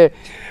 yeah.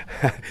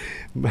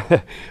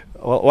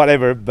 well,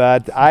 whatever.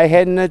 But I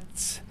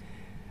hadn't.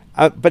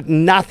 But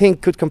nothing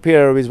could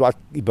compare with what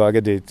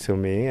Iboga did to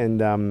me,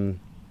 and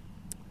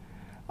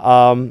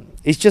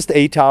it's just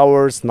 8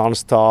 hours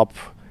non-stop,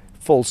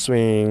 full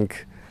swing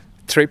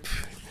trip.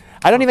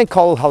 I don't even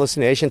call it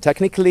hallucination.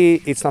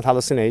 Technically, it's not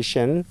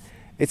hallucination.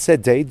 It's a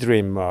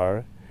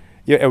daydreamer.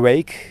 You're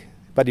awake,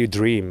 but you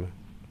dream.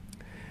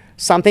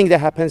 Something that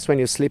happens when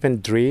you sleep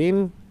and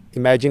dream,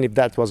 imagine if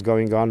that was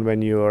going on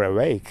when you're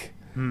awake.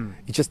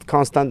 It's just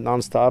constant,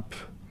 non-stop,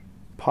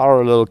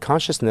 parallel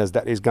consciousness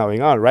that is going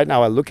on. Right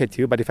now I look at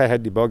you, but if I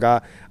had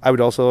Iboga, I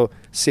would also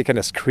see kind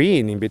of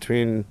screen in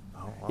between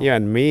you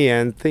and me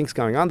and things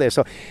going on there.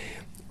 So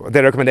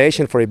the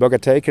recommendation for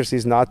Iboga takers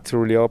is not to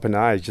really open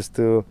eyes, just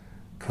to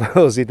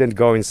close it and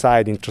go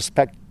inside,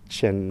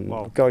 introspection,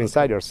 go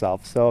inside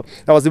yourself. So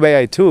that was the way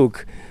I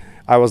took.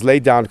 I was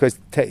laid down because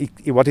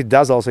what it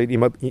does also, it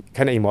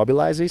kind of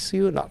immobilizes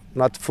you,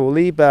 not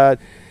fully, but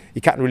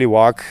you can't really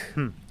walk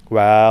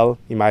well.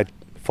 You might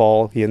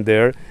fall here and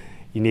there.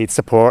 You need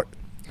support.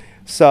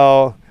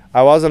 So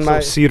I was on my...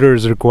 seater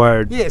is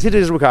required. Yes, it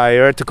is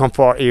required to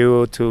comfort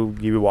you, to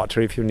give you water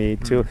if you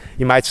need to.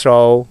 You might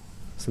throw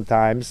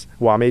sometimes,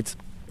 vomit,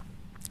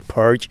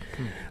 purge,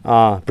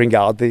 bring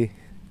out the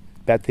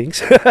bad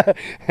things.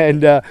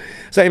 And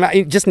so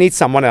you just need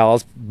someone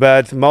else,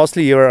 but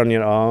mostly you're on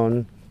your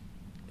own,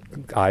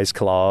 eyes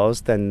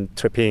closed and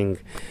tripping.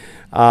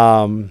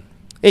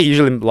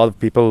 Usually a lot of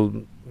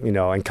people,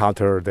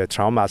 encounter the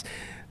traumas.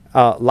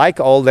 Like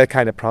all that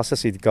kind of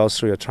process, it goes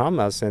through your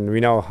traumas, and we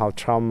know how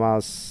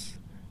traumas,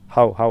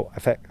 how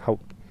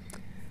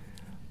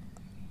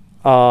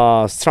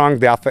strong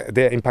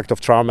the impact of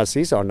traumas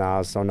is on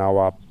us, on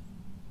our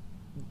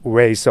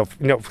ways of,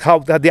 how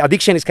the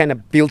addiction is kind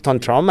of built on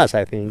traumas,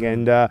 I think.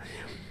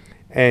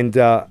 And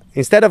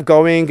instead of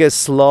going a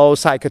slow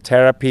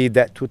psychotherapy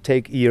that would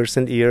take years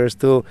and years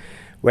to,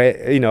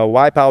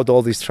 wipe out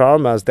all these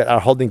traumas that are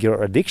holding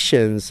your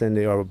addictions and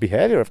your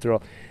behavior, after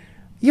all,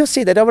 you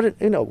see that over,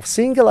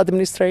 single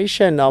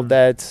administration of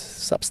that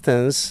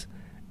substance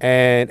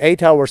and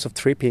 8 hours of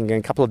tripping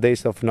and a couple of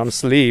days of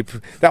non-sleep,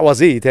 that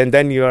was it. And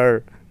then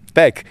you're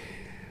back.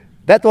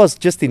 That was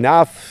just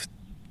enough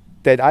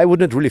that I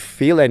wouldn't really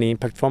feel any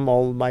impact from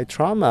all my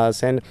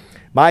traumas. And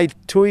my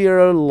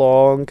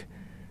 2-year-long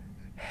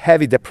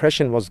heavy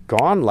depression was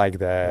gone like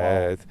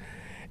that. Wow.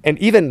 And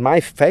even my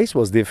face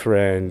was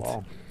different.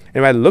 Wow.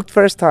 And when I looked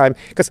first time,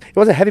 because it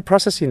was a heavy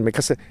process in me,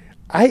 because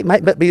I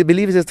might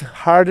believe that the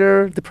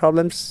harder the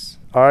problems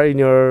are in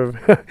your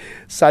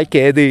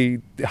psyche, the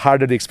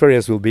harder the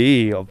experience will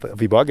be of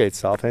Iboga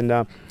itself. And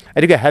I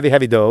took a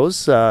heavy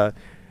dose.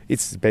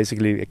 It's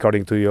basically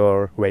according to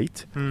your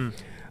weight. It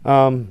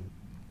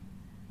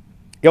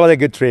was a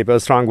good trip, a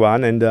strong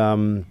one. And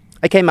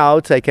I came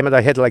out,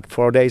 I had like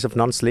 4 days of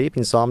non-sleep,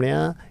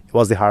 insomnia. It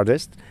was the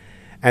hardest.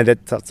 And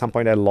at some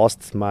point I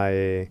lost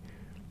my,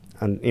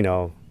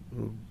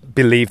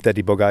 belief that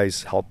Iboga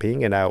is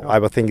helping, and I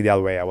was thinking the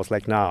other way. I was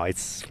like, no,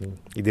 it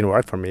didn't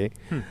work for me.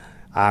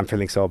 I'm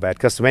feeling so bad,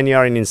 because when you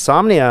are in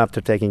insomnia after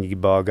taking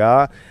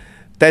Iboga,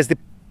 that's the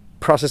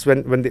process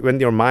when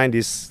your mind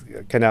is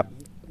kind of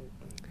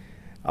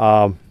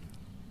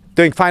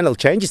doing final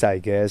changes, I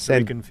guess.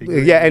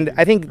 And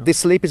I think the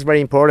sleep is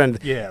very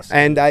important. Yes.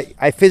 And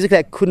I physically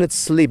I couldn't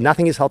sleep.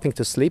 Nothing is helping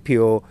to sleep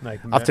you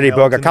after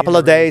Iboga. A couple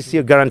of days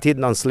you're guaranteed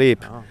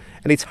non-sleep,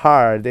 and it's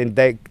hard, and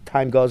the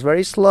time goes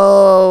very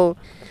slow.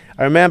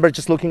 I remember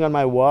just looking on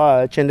my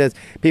watch, and there's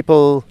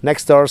people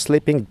next door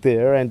sleeping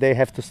there, and they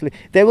have to sleep.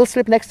 They will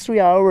sleep next 3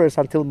 hours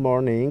until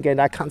morning,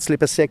 and I can't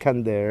sleep a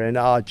second there. And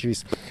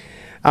jeez.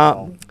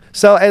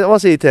 So it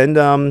was it.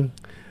 And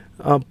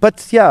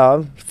but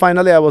yeah,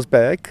 finally I was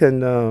back,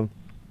 and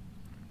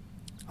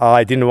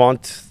I didn't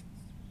want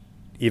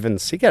even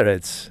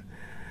cigarettes,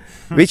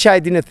 which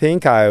I didn't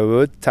think I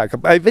would talk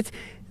about. But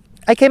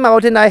I came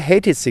out and I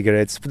hated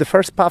cigarettes. For the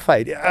first puff,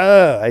 I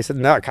said,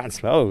 no, I can't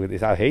smoke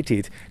this. I hate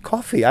it.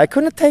 Coffee, I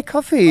couldn't take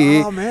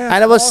coffee. Oh man,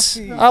 and I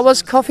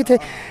was coffee,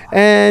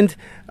 and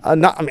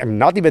I'm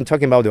not even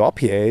talking about the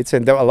opiates.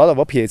 And there were a lot of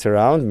opiates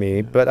around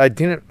me, but I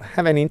didn't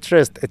have any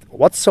interest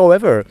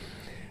whatsoever.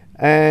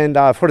 And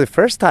for the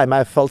first time,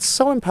 I felt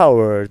so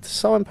empowered.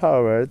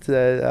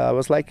 I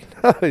was like,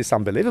 oh, it's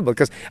unbelievable,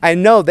 because I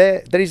know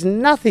there is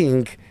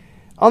nothing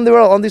on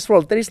this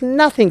world. There is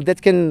nothing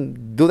that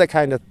can do that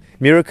kind of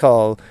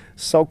miracle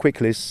so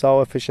quickly,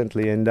 so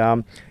efficiently, and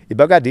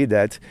Iboga did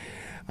that.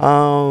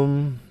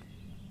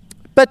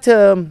 But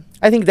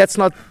I think that's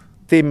not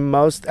the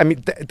most. I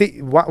mean,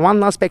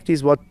 one aspect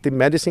is what the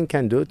medicine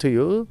can do to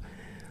you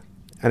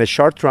in a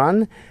short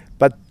run,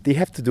 but you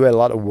have to do a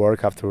lot of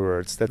work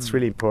afterwards. That's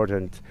really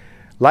important.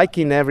 Like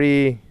in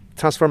every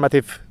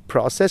transformative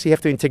process, you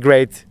have to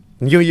integrate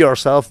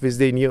yourself with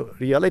the new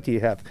reality you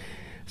have.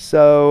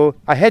 So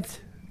I had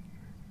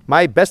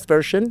my best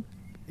version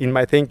in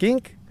my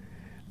thinking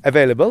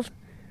available.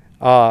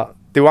 The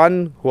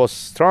one who was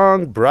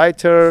strong,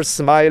 brighter,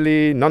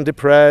 smiley,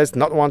 non-depressed,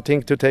 not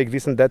wanting to take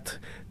this and that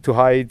to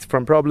hide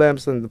from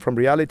problems and from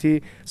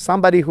reality.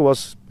 Somebody who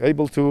was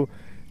able to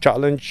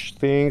challenge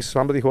things,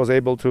 somebody who was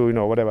able to,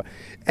 whatever.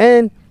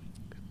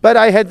 But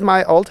I had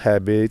my old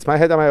habits, I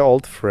had my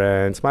old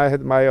friends, I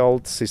had my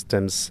old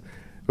systems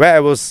where I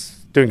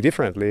was doing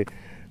differently.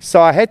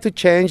 So I had to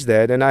change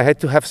that, and I had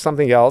to have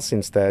something else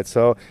instead.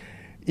 So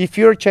if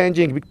you're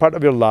changing a big part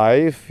of your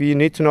life, you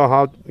need to know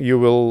how you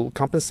will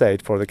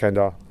compensate for the kind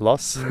of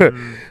loss.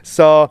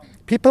 So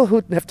people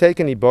who have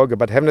taken Iboga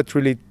but have not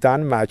really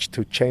done much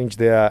to change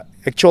their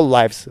actual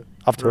lives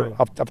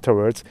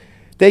afterwards,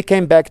 they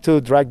came back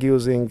to drug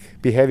using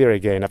behavior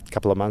again a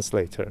couple of months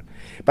later.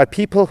 But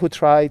people who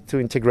try to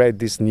integrate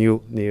this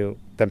new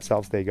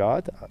themselves they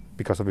got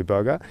because of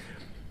Iboga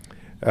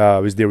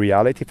with the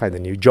reality, find a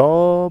new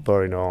job,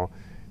 or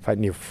find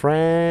new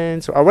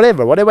friends, or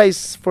whatever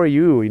is for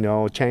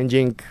you,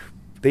 changing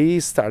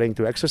this, starting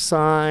to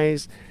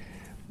exercise.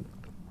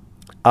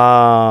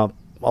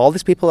 All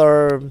these people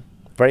are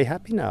very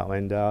happy now,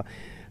 and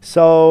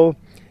so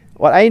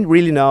what I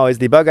really know is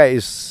the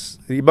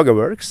Iboga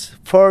works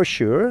for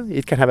sure.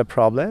 It can have a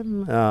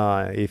problem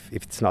if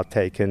it's not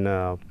taken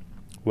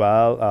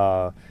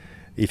well,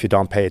 if you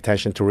don't pay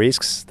attention to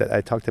risks that I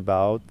talked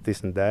about,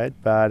 this and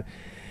that. But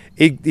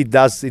it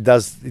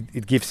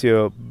gives you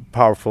a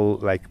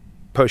powerful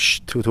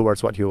push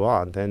towards what you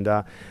want, and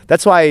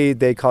that's why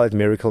they call it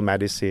miracle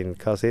medicine,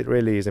 because it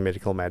really is a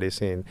miracle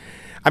medicine.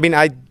 I mean,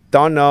 I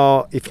don't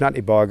know, if not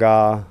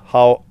Iboga,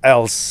 how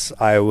else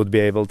I would be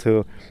able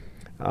to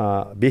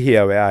be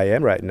here where I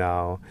am right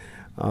now,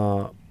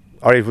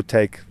 or it would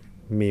take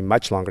me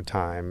much longer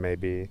time,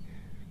 maybe.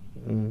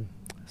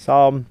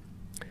 So,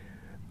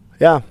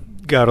 yeah.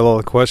 Got a lot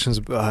of questions,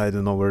 but I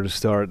don't know where to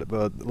start.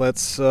 But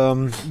let's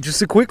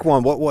just a quick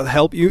one. What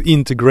helped you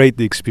integrate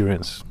the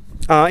experience?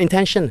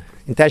 Intention.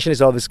 Intention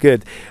is always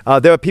good.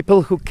 There were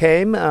people who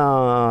came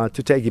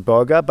to take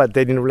Iboga, but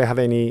they didn't really have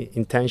any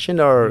intention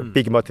or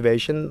big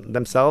motivation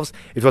themselves.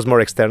 It was more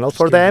external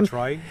for them.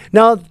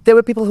 No, there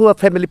were people who have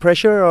family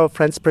pressure or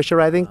friends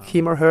pressurizing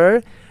him or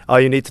her. Oh,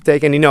 you need to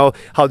take, and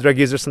how drug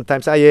users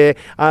sometimes, but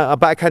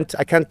I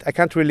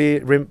can't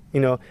really,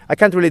 I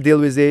can't really deal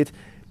with it.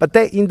 But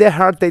in their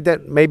heart, they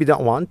maybe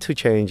don't want to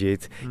change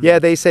it. Yeah,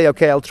 they say,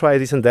 okay, I'll try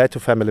this and that to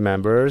family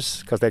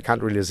members because they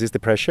can't really resist the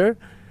pressure.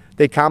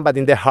 They come, but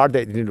in their heart,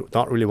 they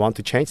don't really want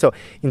to change. So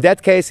in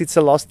that case, it's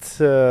a lost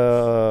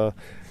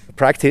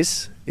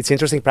practice. It's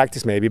interesting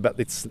practice maybe, but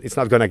it's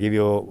not gonna give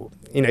you,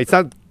 it's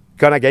not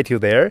gonna get you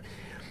there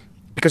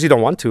because you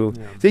don't want to.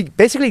 Yeah. So it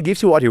basically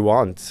gives you what you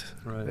want.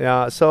 Right.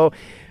 Yeah. So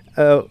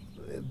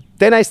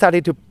then I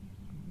started to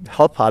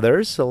help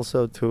others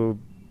also to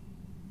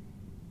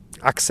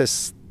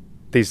access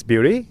this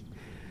beauty,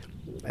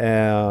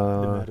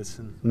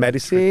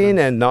 medicine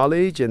and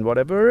knowledge and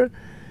whatever.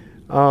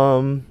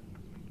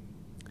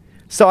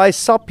 So I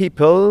saw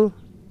people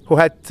who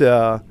had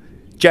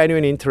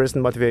genuine interest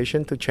and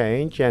motivation to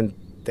change, and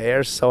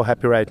they're so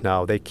happy right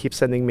now. They keep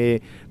sending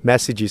me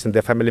messages, and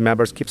their family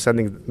members keep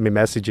sending me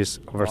messages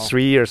over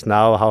 3 years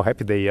now, how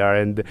happy they are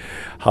and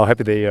how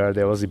happy they are.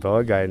 There was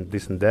Iboga and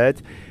this and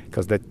that,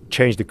 because that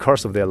changed the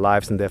course of their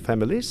lives and their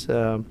families.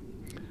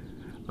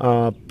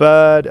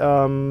 But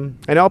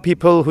I know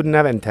people who didn't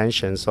have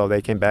intention, so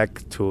they came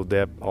back to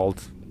their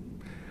old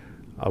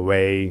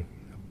way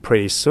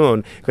pretty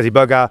soon, because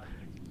Iboga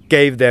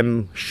gave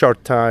them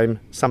short time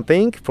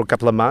something for a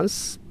couple of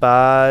months,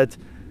 but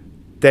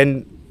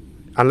then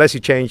unless you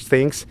change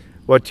things,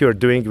 what you're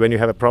doing when you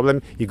have a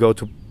problem, you go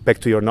back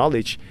to your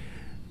knowledge.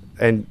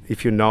 And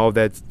if you know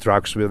that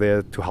drugs were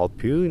there to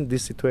help you in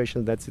this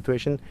situation, that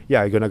situation,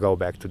 yeah, you're gonna go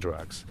back to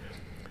drugs.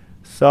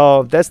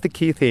 So that's the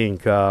key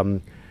thing.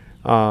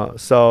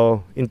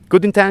 So in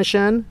good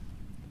intention,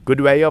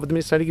 good way of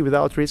administrating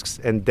without risks,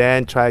 and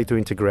then try to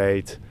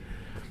integrate.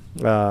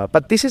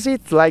 But this is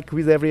it, like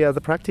with every other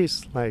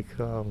practice.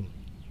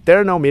 There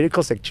are no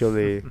miracles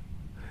actually.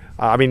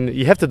 I mean,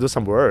 you have to do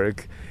some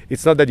work.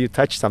 It's not that you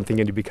touch something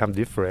and you become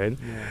different.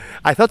 Yeah.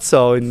 I thought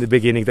so in the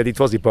beginning, that it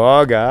was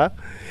Iboga.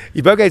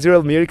 Iboga is a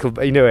real miracle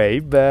in a way,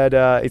 but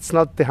it's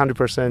not the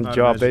 100%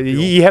 job.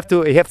 You have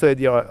to add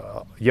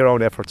your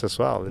own efforts as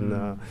well.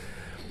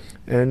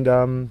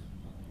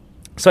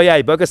 So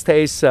yeah, Iboga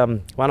stays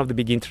one of the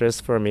big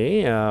interests for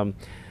me. I'm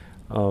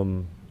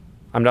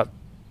not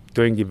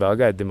doing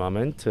Iboga at the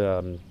moment,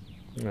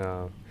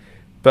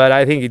 but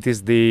I think it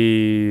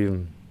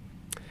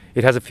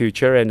has a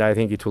future, and I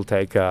think it will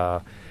take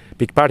a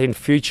big part in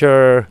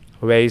future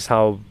ways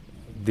how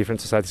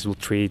different societies will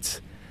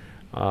treat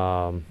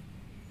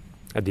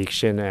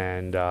addiction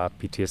and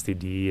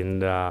PTSD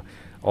and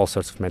all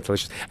sorts of mental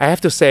issues. I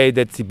have to say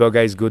that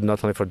Iboga is good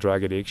not only for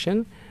drug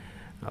addiction,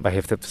 but I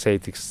have to say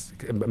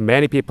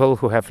many people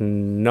who have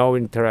no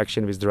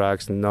interaction with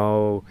drugs,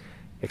 no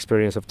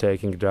experience of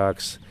taking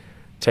drugs,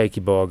 take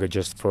Iboga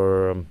just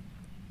for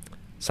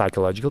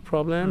psychological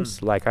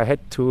problems. Like I had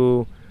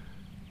 2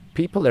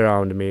 people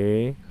around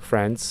me,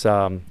 friends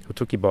who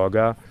took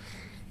Iboga.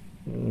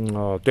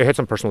 They had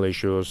some personal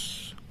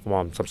issues,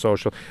 some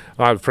social.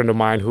 A friend of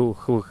mine who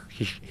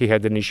he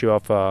had an issue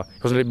of he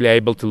wasn't really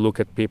able to look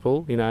at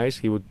people in eyes.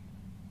 He would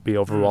be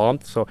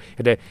overwhelmed, so he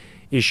had an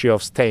issue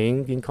of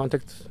staying in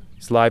contact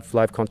his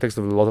life context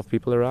of a lot of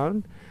people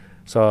around.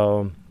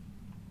 So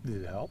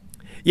Did it help?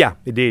 yeah,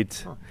 it did.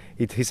 Huh.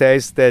 He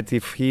says that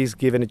if he's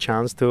given a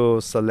chance to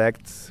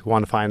select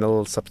one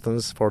final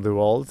substance for the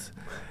world,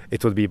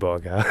 it would be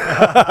Iboga.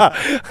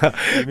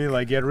 You mean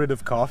like get rid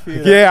of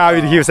coffee? Yeah, I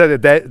mean, he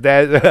said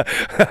that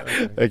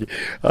okay.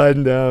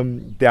 And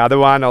the other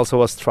one also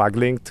was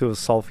struggling to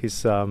solve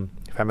his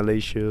family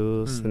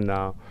issues, and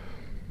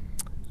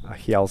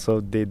he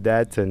also did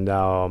that, and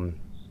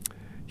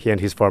he and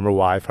his former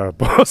wife are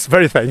both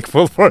very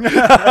thankful for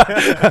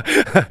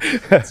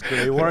That's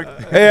great work.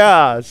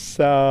 yeah,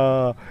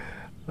 so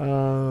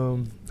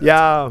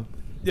yeah.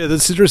 Yeah,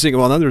 that's interesting.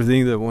 Well, another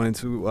thing that I wanted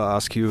to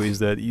ask you is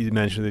that you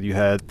mentioned that you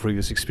had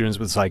previous experience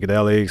with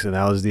psychedelics and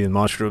LSD and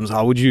mushrooms.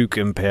 How would you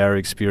compare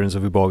experience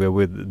of Iboga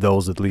with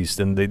those, at least?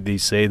 And they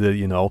say that,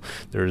 you know,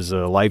 there's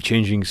a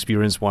life-changing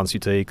experience once you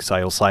take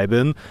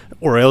psilocybin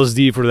or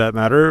LSD for that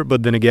matter.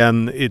 But then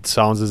again, it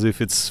sounds as if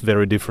it's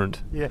very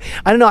different. Yeah,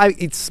 I don't know.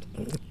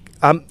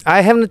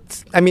 I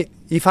haven't. I mean,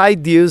 if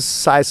I'd use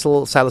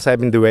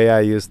psilocybin the way I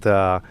used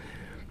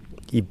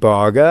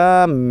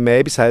Iboga,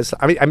 maybe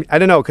psilocybin. I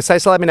don't know, because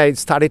psilocybin, I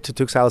started to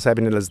take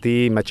psilocybin and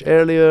LSD much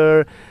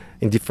earlier,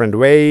 in different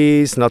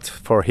ways, not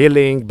for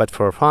healing, but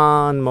for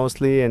fun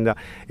mostly. And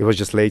it was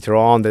just later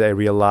on that I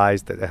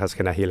realized that it has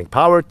kind of healing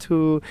power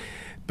too.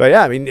 But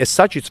yeah, I mean, as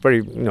such, it's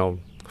very, you know,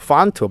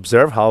 fun to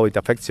observe how it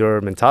affects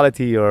your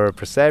mentality, your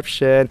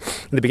perception.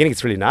 In the beginning,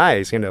 it's really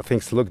nice. You know,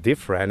 things look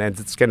different, and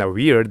it's kind of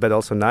weird, but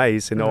also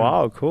nice. You know,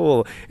 wow,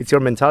 cool. It's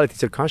your mentality,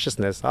 it's your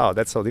consciousness. Oh,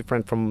 that's so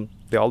different from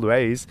the old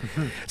ways.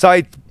 So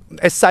it,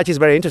 as such, is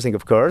very interesting,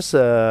 of course.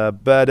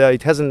 But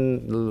it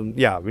hasn't.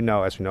 Yeah, we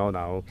know, as we know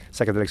now,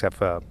 psychedelics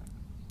have a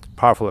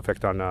powerful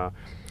effect on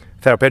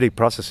therapeutic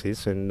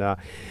processes, and.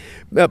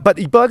 But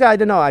Iboga, I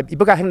don't know.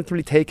 Iboga I haven't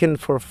really taken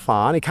for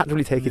fun. I can't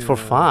really take it for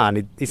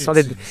fun.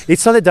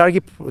 It's not a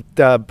darky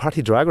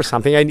party drug or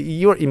something. And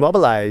you're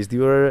immobilized.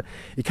 You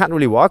can't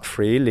really walk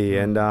freely,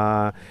 and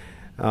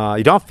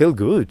you don't feel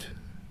good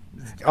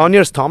on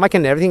your stomach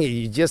and everything.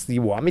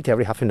 You vomit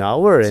every half an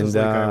hour. It's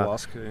like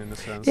ayahuasca in a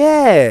sense.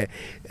 Yeah,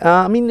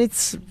 I mean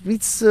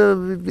it's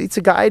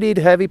a guided,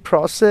 heavy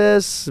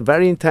process,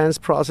 very intense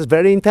process,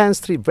 very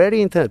intense trip,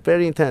 very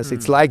intense.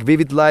 It's like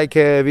vivid, like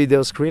a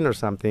video screen or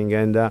something.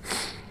 And I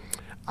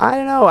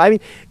don't know. I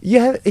mean, you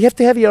have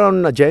to have your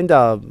own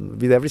agenda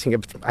with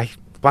everything.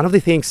 One of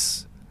the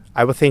things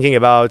I was thinking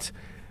about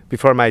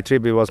before my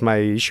trip, it was my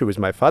issue with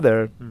my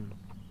father,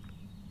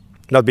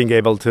 not being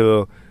able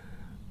to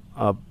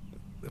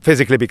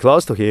physically be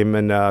close to him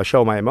and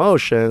show my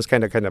emotions,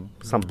 kind of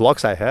some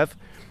blocks I have.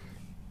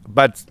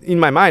 But in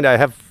my mind, I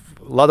have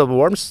a lot of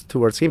warmth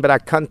towards him, but I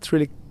can't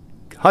really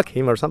hug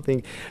him or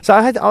something. So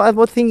I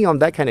was thinking on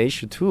that kind of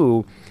issue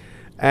too.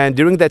 And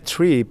during that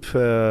trip,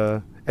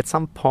 at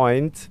some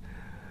point,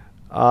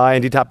 I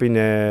ended up in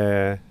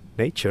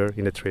nature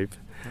in a trip.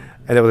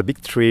 And there was a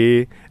big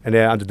tree, and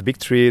under the big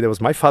tree, there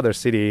was my father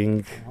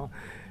sitting.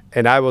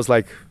 And I was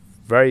like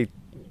a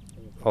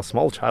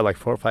small child, like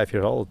 4 or 5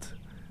 years old.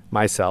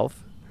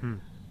 Myself.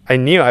 I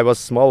knew I was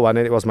small one,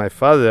 and it was my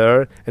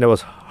father, and I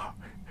was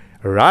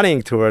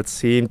running towards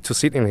him to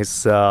sit in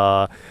his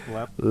lap,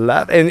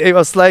 and it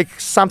was like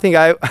something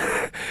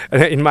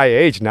in my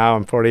age now,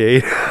 I'm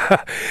 48.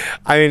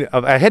 I mean,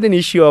 I had an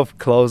issue of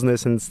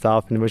closeness and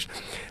stuff, and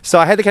so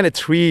I had a kind of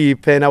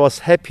trip, and I was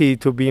happy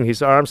to be in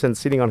his arms and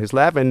sitting on his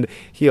lap, and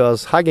he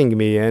was hugging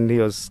me and he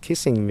was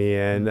kissing me,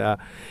 and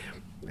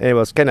it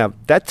was kind of,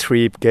 that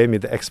trip gave me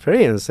the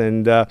experience.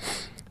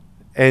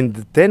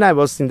 And then I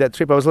was in that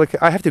trip, I was like,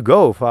 I have to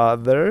go,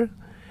 Father.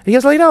 And he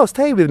was like, no,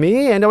 stay with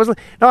me. And I was like,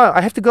 no,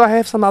 I have to go. I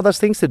have some other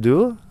things to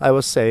do, I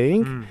was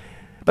saying.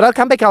 But I'll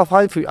come back, I'll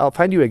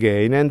find you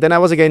again. And then I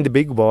was again the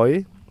big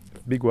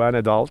one,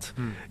 adult,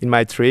 in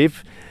my trip.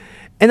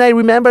 And I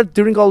remembered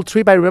during all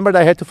trip,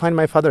 I had to find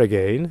my father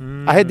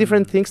again. I had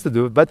different things to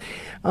do, but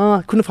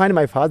couldn't find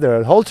my father.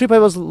 The whole trip I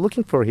was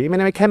looking for him.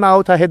 And when I came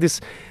out, I had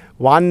this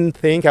one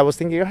thing I was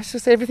thinking,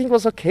 just everything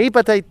was okay,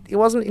 but it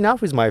wasn't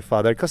enough with my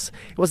father, because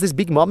it was this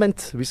big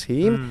moment with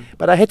him.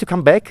 But I had to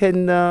come back,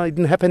 and it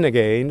didn't happen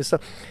again. So,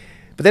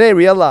 but then I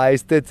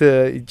realized that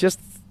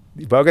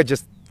Iboga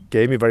just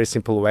gave me a very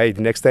simple way.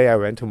 The next day I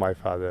went to my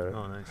father.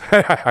 Oh, nice.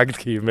 I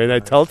hugged him, and I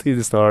told him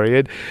the story,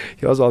 and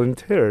he was all in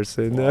tears.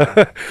 And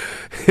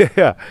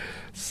yeah,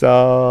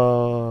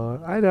 so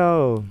I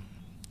know.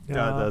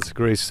 Yeah, that's a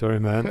great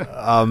story, man.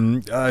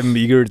 I'm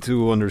eager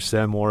to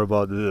understand more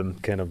about the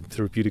kind of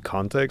therapeutic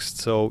context.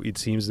 So it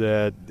seems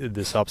that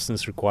the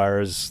substance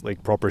requires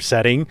like proper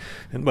setting,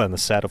 and well, the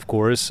set, of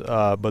course.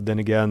 But then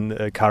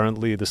again,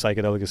 currently the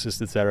psychedelic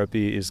assisted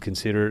therapy is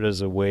considered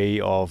as a way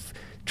of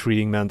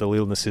treating mental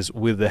illnesses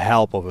with the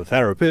help of a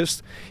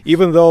therapist.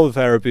 Even though the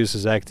therapist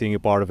is acting a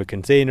part of a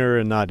container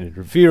and not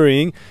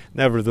interfering,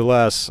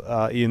 nevertheless,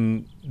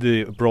 in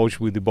the approach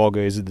with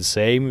Iboga, is it the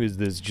same? Is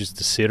this just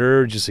a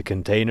sitter, just a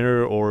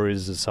container, or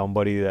is it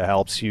somebody that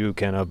helps you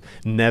kind of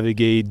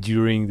navigate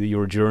during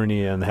your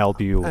journey and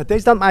help you?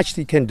 There's not much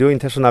you can do in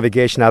terms of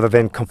navigation other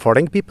than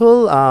comforting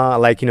people.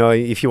 Like, you know,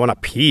 if you want to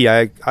pee,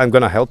 I'm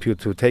going to help you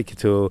to take you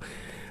to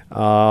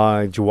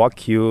to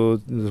walk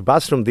you to the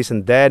bathroom, this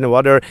and that, and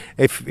whatever.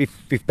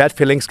 If bad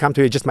feelings come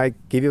to you, just might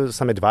give you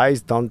some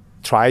advice. Don't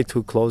try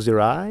to close your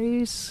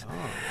eyes,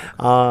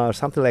 or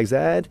something like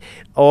that.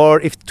 Or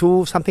if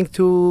something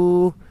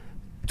too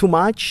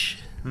much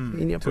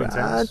in your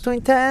too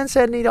intense,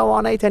 and you don't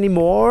want it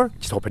anymore,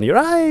 just open your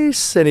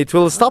eyes, and it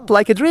will stop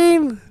like a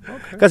dream.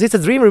 Because it's a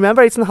dream.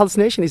 Remember, it's not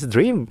hallucination. It's a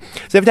dream.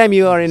 So every time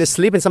you are in a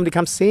sleep and somebody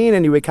comes in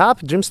and you wake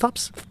up, dream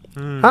stops.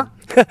 Huh?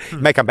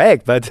 It might come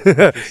back, but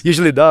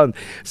usually don't.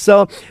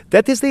 So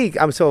that is the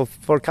so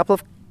for a couple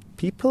of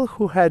people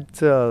who had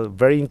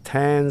very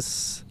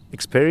intense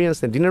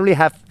experience and didn't really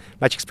have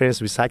much experience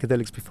with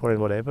psychedelics before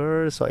and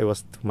whatever, so it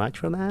was too much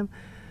for them.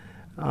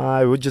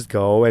 I would just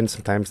go, and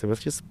sometimes they would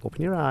just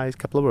open your eyes, a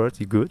couple of words,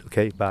 you good?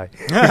 Okay, bye.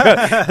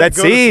 That's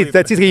it.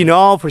 That's it. You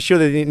know for sure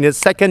that in a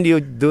second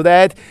you do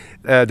that,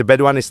 the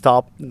bad one is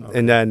stopped,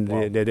 and then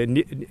the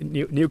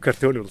new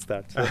cartoon will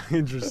start. So.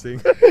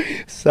 Interesting.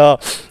 So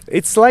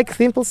it's like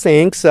simple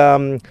things.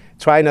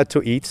 Try not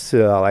to eat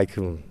like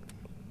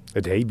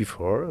a day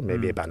before,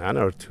 maybe a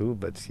banana or two,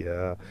 but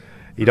yeah.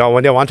 You don't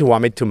want to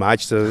vomit too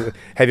much, so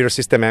have your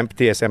system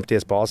empty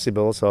as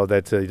possible, so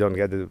that you don't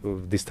get the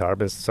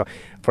disturbance. So,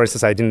 for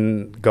instance, I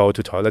didn't go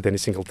to toilet any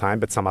single time,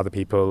 but some other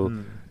people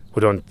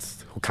who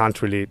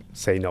can't really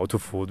say no to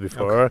food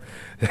before,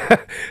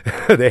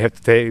 they have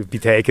to be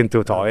taken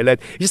to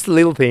toilet. Just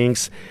little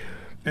things.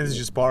 And it's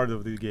just part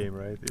of the game,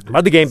 right? Part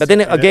of the game, but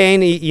then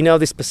again, you know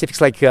the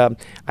specifics. Like I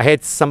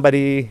had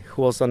somebody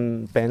who was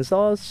on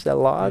benzos a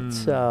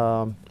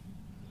lot.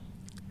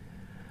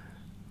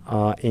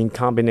 In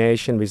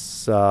combination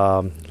with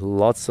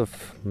lots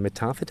of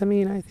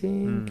methamphetamine, I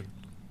think.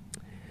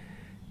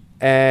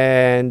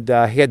 And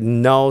he had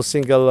no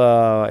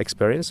single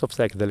experience of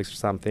psychedelics or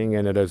something,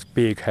 and it was a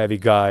big, heavy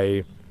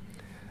guy.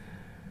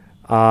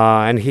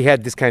 And he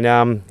had this kind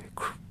of,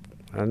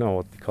 I don't know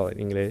what you call it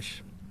in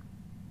English.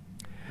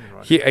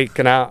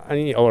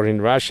 Or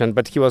in Russian,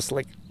 but he was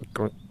like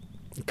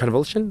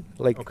convulsion,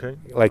 like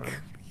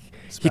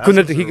he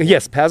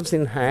couldn't, spasms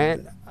in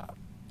hand,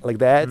 like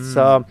that.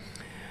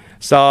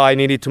 So I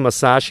needed to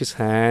massage his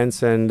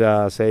hands and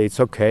say it's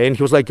okay. And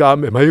he was like,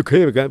 am I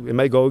okay? Am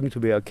I going to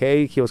be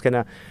okay? He was kind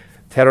of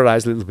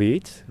terrorized a little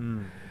bit.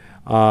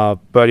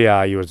 But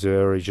yeah, he was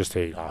there. He just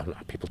said, no,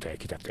 people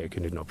take it. I've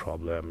taken it, no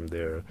problem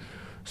there.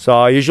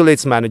 So usually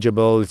it's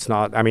manageable. It's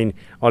not, I mean,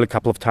 only a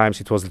couple of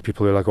times it was that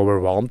people were like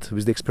overwhelmed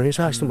with the experience.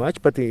 It's too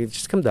much, but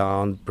just come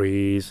down,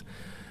 breathe,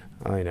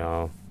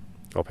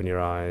 open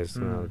your eyes,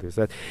 this,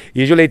 that.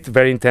 Usually it's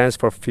very intense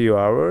for a few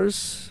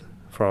hours,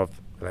 for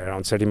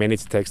around 30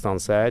 minutes it takes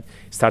onset.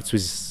 It starts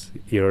with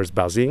ears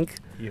buzzing.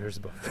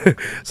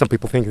 Some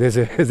people think there's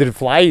a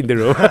fly in the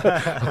room.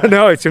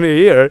 No, it's in the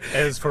ear.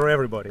 And it's for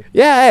everybody.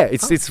 Yeah,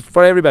 it's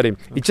for everybody.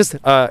 It just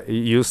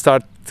you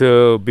start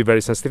to be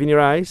very sensitive in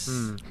your eyes,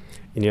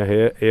 in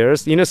your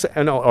ears. You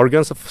know,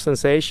 organs of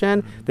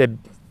sensation, they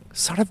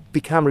sort of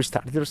become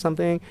restarted or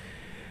something.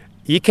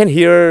 You can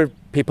hear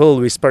people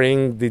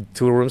whispering the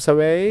 2 rooms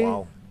away.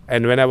 Wow.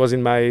 And when I was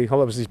in my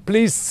home, I was like,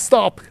 please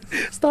stop,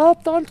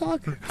 don't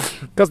talk.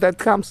 Because that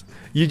comes.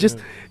 You just,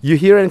 you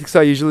hear anything,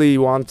 so usually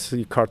you want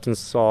your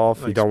curtains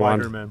off. Like you don't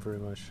Spider-Man,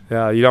 pretty much.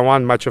 Yeah, you don't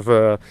want much of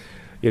a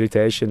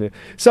irritation.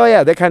 So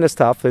yeah, that kind of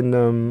stuff.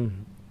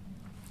 And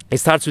it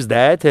starts with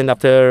that. And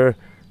after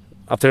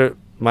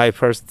my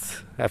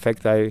first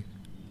effect I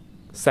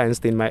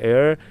sensed in my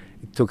ear,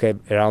 it took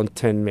around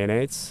 10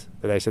 minutes.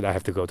 But I said I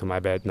have to go to my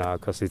bed now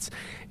because it's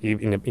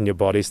in your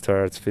body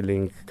starts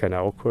feeling kind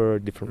of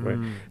awkward, different way.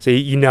 So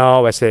you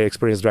know, as an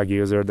experienced drug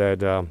user,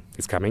 that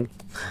it's coming.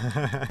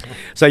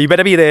 So you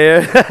better be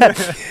there.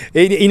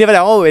 You never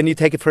know when you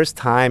take it first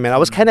time. And I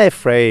was kind of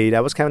afraid.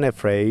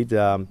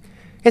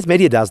 Yes,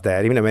 media does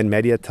that. Even when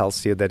media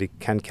tells you that it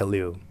can kill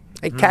you,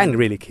 it can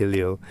really kill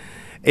you.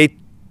 It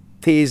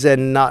is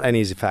not an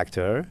easy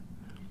factor.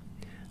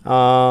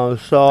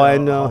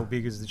 How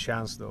big is the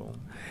chance, though?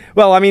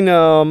 Well, I mean,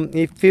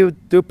 if you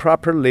do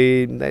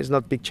properly, there's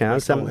not big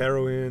chance. Like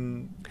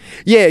heroin.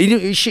 Yeah,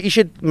 you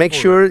should make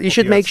sure. You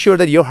should make sure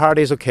that your heart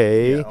is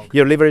okay,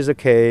 your liver is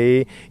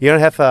okay. You don't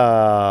have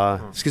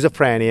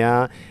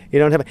schizophrenia. You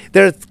don't have.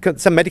 There are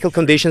some medical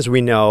conditions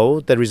we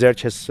know that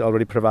research has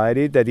already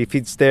provided that if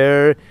it's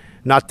there,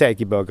 not take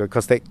Iboga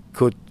because they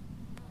could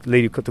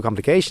lead you to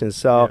complications.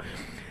 So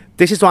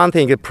this is one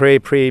thing: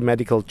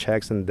 pre-medical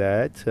checks and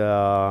that.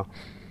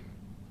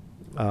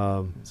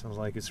 It sounds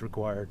like it's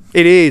required.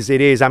 It is.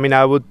 I mean,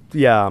 I would,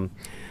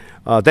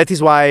 that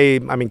is why,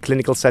 I mean,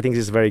 clinical settings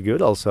is very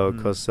good also,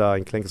 because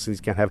in clinical settings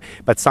you can have,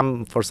 but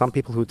for some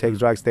people who take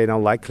drugs, they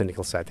don't like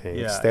clinical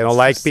settings. Yeah, they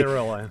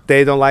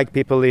don't like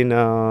people in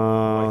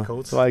white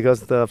coats.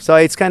 Stuff. So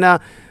it's kind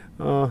of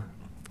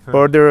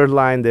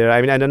borderline there. I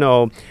mean, I don't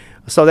know.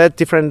 So there are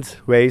different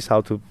ways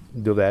how to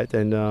do that,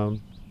 and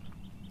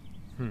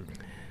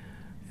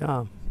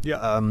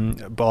Yeah,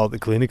 about the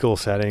clinical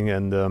setting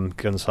and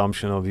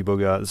consumption of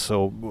Iboga.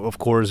 So, of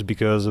course,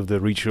 because of the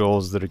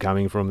rituals that are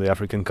coming from the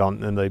African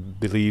continent, I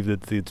believe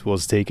that it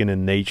was taken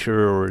in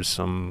nature or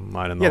some,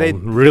 I don't know. Yeah, they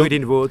do it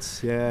in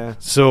woods, yeah.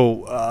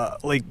 So,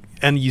 like,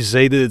 and you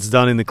say that it's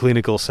done in the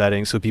clinical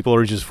setting, so people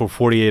are just for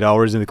 48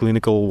 hours in the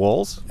clinical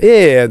walls?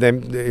 Yeah,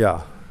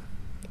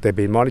 they've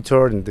been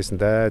monitored and this and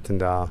that,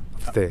 and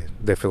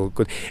they feel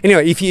good.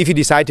 Anyway, if you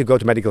decide to go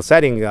to medical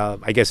setting,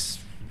 I guess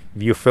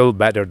you feel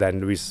better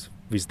than with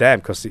them,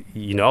 because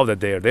you know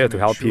that they're there to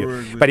help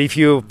you. But if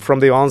you from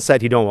the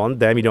onset you don't want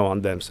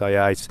them. So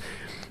yeah, it's.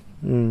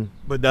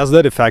 But does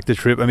that affect the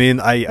trip? I mean,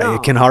 I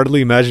can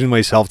hardly imagine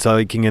myself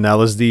taking an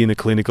LSD in a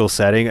clinical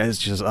setting. It's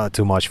just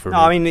too much for me.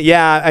 I mean,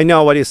 yeah, I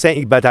know what you're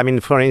saying, but I mean,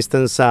 for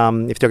instance,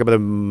 if you talk about the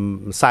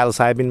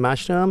psilocybin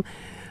mushroom,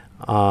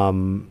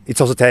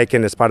 it's also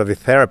taken as part of the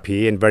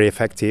therapy and very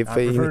effective.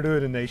 I prefer to do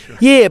it in nature.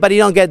 Yeah, but you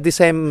don't get the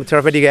same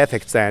therapeutic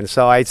effects then.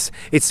 So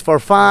it's for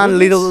fun,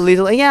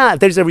 little. Yeah,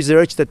 there's a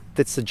research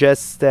that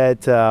suggests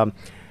that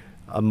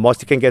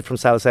most you can get from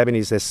psilocybin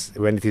is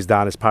when it is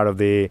done as part of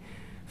the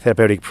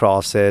therapeutic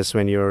process,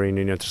 when you're in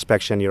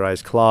introspection, your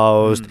eyes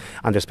closed,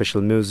 under special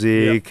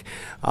music.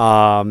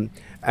 And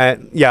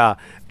yeah.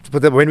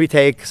 But when we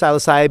take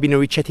psilocybin,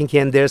 we're chatting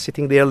here and there,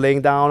 sitting there,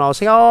 laying down. I'll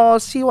say, "Oh,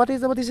 see what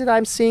is it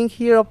I'm seeing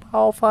here?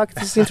 Oh, fuck,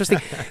 this is interesting.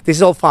 This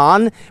is all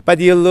fun." But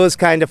you lose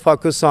kind of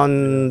focus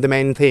on the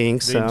main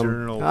things, the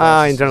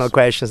internal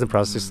questions and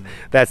processes.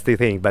 That's the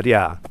thing. But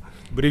yeah.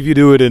 But if you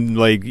do it in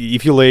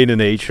if you lay in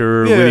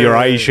nature with your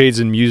eye shades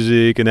and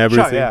music and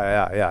everything. Sure,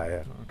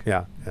 yeah.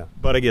 Yeah.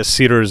 But I guess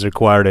cedar is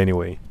required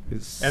anyway.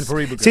 And for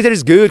Iboga. Cedar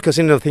is good because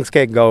things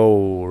can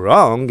go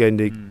wrong, and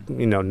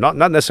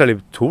not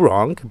necessarily too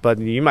wrong, but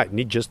you might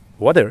need just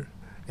water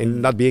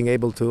and not being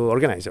able to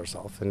organize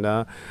yourself. And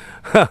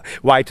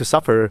why to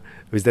suffer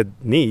with that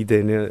need?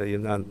 And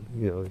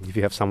if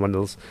you have someone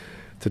else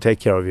to take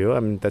care of you, I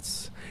mean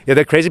there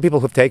are crazy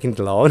people who've taken it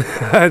alone.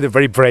 They're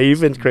very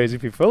brave and crazy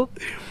people.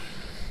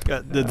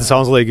 That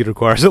sounds like it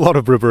requires a lot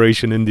of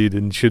preparation indeed,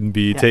 and shouldn't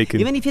be taken.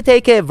 Even if you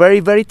take a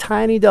very, very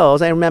tiny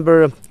dose. I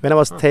remember when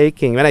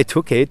I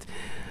took it,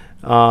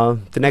 the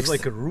next. It's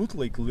like a root,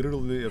 like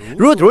literally a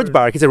root. Root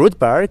bark. It's a root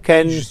bark,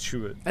 and you just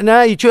chew it.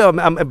 No, you chew.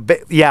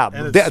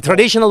 The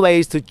traditional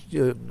ways to.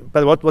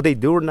 But what they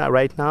do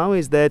right now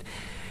is that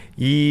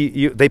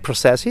they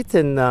process it,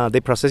 and they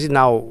process it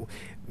now.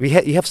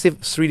 You have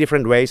 3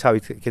 different ways how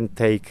it can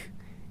take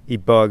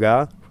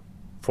Iboga.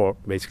 For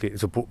basically,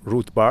 it's a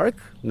root bark,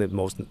 the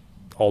most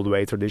all the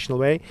way traditional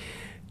way.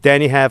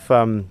 Then you have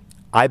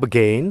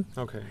ibogaine,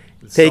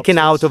 taken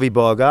out of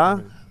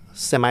Iboga,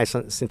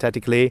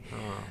 semi-synthetically,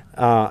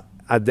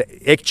 the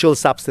actual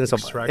substance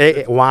of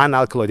one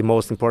alkaloid, the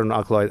most important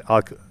alkaloid,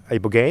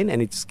 ibogaine,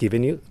 and it's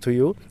given to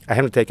you. I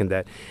haven't taken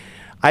that.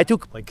 I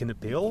took like in a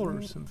pill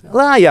or something.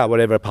 Yeah,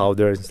 whatever,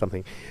 powder and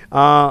something.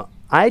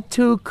 I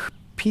took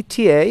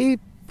PTA.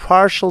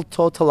 Partial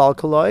total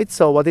alkaloid.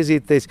 So what is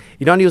it?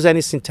 You don't use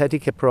any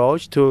synthetic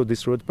approach to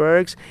these root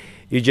bergs.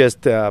 You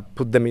just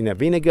put them in a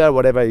vinegar,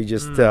 whatever. You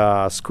just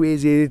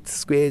squeeze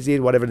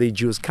it, whatever the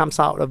juice comes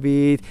out of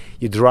it.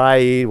 You dry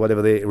it,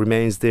 whatever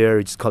remains there,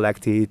 you just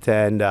collect it,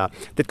 and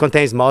that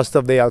contains most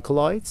of the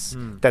alkaloids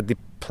that the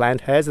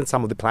plant has and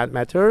some of the plant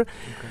matter.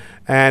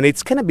 And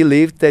it's kind of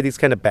believed that it's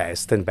kind of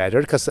best and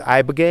better because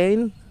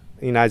ibogaine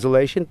in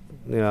isolation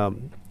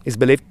is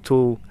believed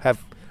to have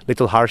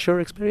little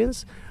harsher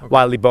experience,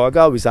 while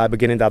Iboga with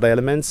ibogaine and other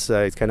elements,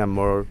 it's kind of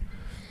more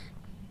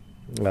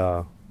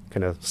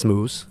kind of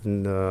smooth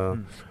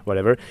and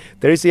whatever.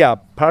 There is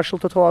partial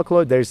total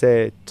alkaloid. There is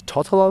a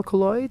total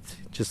alkaloid,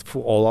 just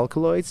for all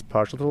alkaloids,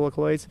 partial total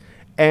alkaloids,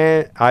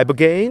 and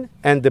ibogaine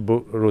and the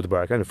root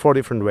bark, and 4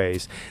 different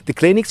ways. The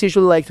clinics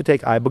usually like to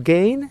take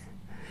ibogaine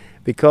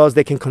because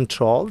they can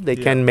control, they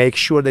can make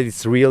sure that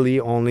it's really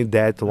only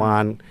that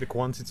one. The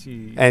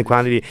quantity. And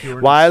quantity.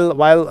 While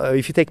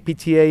if you take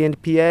PTA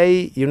and PA,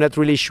 you're not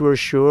really sure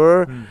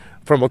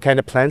from what kind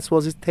of plants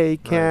was it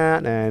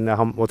taken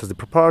and what are the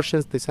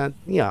proportions, but it's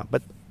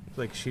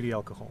like shitty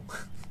alcohol.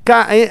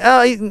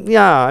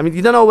 I mean,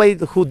 you don't know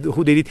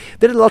who did it.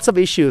 There are lots of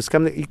issues.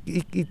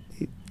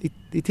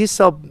 It is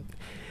so.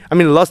 I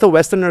mean, lots of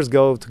Westerners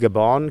go to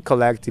Gabon,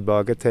 collect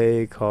Iboga,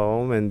 take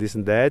home, and this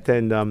and that,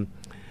 and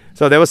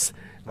so there was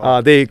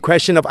the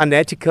question of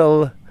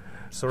unethical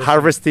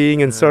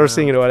harvesting and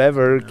sourcing and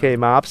whatever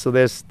came up. So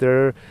there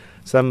are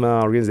some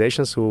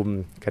organizations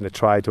who kind of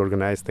try to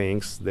organize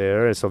things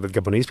there, so that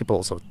Gabonese people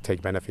also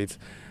take benefits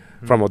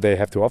from what they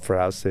have to offer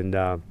us, and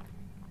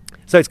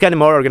so it's kind of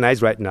more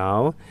organized right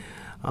now.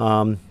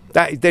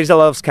 There's a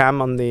lot of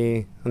scam on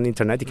the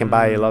internet. You can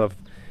buy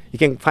you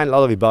can find a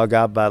lot of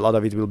Iboga, but a lot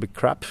of it will be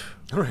crap.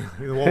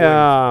 In what way?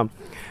 Yeah,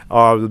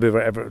 or will be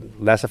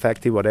less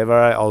effective,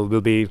 whatever, or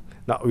will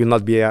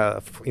not be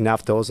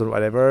enough dose or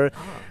whatever.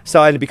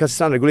 So, and because it's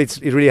not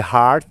regulated, it's really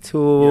hard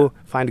to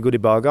find a good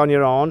iboga on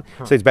your own.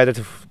 So it's better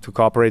to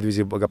cooperate with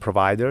iboga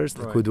providers,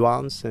 the good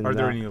ones. And are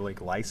there any like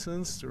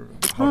licensed, or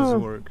how does it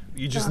work?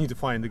 You just need to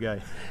find the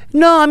guy.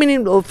 No, I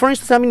mean, for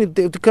instance, I mean,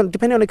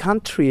 depending on the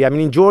country. I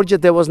mean, in Georgia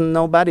there was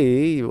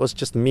nobody. It was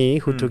just me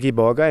who took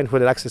iboga and who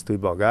had access to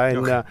iboga,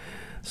 and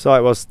so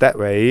it was that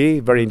way,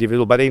 very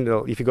individual. But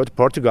if you go to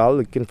Portugal,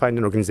 you can find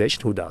an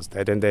organization who does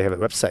that, and they have a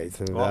website.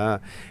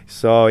 And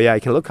so yeah, you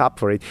can look up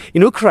for it.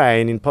 In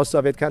Ukraine, in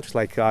post-Soviet countries,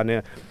 like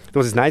there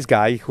was this nice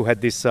guy who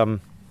had this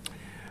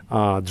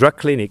drug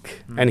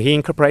clinic, and he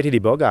incorporated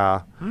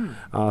iboga.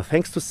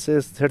 Thanks to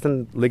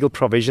certain legal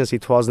provisions,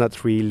 it was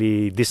not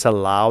really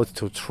disallowed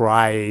to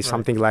try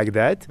something like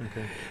that.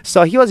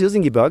 So he was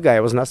using iboga.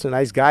 He was not a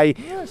nice guy,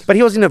 but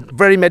he was in a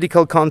very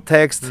medical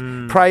context.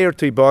 Prior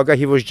to iboga,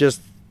 he was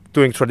just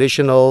doing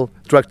traditional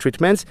drug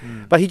treatments,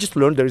 but he just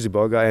learned there is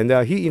iboga, and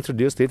he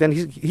introduced it, and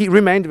he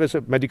remained with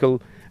a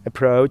medical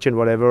approach and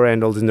whatever,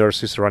 and all the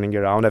nurses running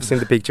around. I've seen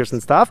the pictures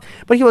and stuff,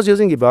 but he was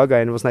using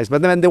iboga, and it was nice.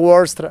 But then the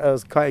war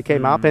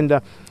came up, and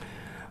it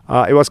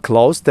was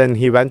closed, and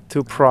he went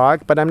to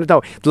Prague. But I don't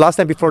know, the last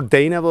time before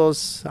Dana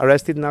was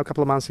arrested now a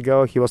couple of months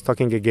ago, he was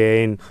talking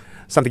again,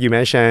 something you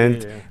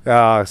mentioned,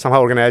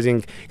 somehow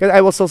organizing.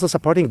 I was also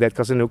supporting that,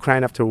 because in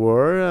Ukraine after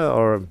war,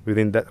 or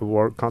within that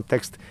war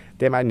context,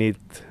 they might need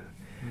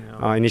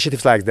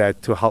initiatives like that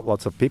to help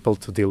lots of people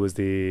to deal with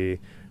the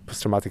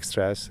post-traumatic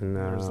stress. And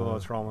there's a lot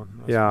of trauma.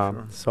 Yeah.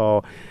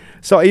 So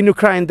in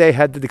Ukraine they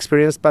had that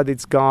experience, but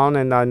it's gone,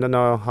 and I don't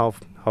know how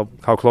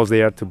close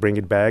they are to bring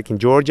it back. In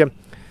Georgia,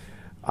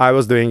 I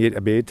was doing it a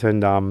bit,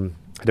 and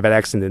had a bad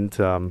accident.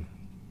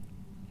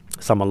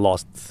 Someone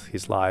lost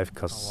his life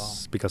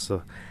because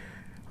of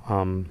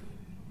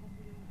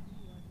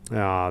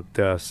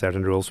the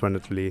certain rules were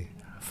not really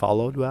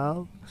followed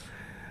well.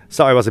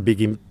 So it was a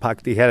big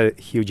impact. It had a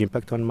huge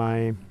impact on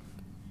my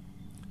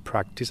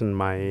practice and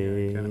my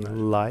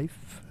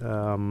life.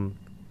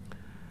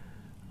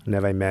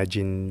 Never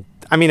imagined.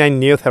 I mean, I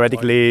knew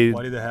theoretically.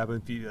 Why did that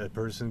happen? A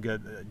person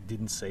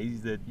didn't say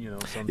that,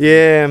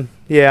 something.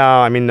 Yeah.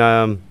 I mean,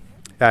 I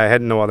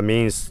had no other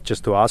means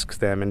just to ask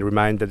them and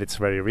remind that it's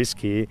very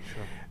risky.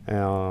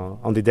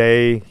 On the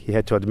day he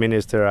had to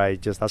administer, I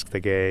just asked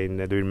again.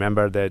 Do you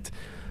remember that?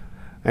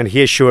 And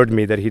he assured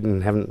me that he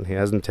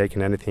hasn't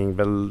taken anything.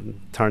 Well,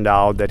 turned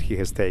out that he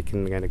has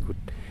taken a good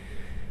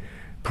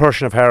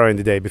portion of heroin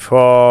the day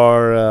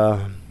before.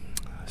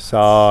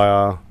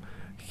 So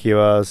he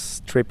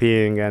was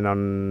tripping, and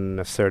on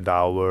the third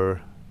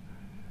hour,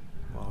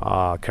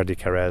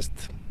 cardiac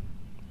arrest.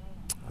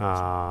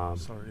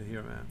 Sorry to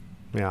hear, man.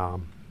 Yeah.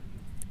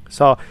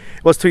 So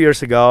it was 2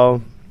 years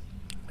ago,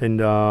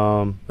 and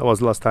that was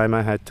the last time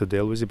I had to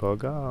deal with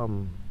iboga.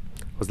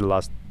 It was the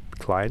last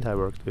client I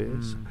worked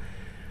with.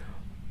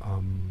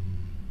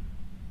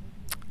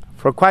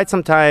 For quite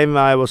some time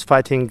I was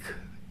fighting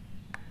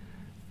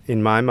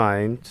in my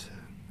mind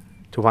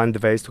to find the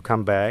ways to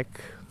come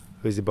back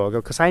with iboga,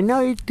 because I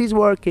know it is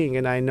working,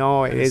 and I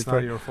know it's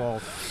not your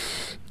fault.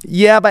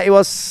 Yeah, but it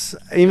was,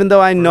 even though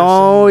I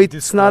know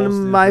it's not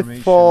my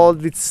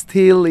fault, it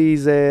still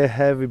is a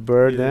heavy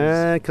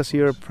burden, because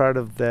you're part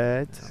of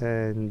that.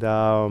 And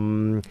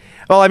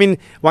well, I mean,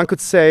 one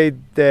could say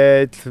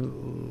that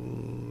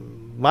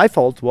my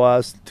fault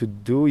was to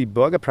do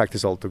iboga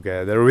practice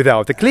altogether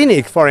without a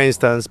clinic, for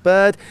instance.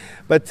 But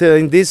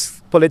in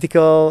this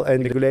political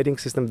and regulating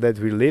system that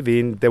we live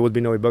in, there would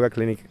be no iboga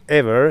clinic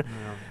ever.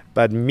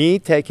 But me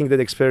taking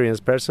that experience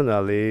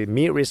personally,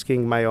 me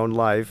risking my own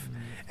life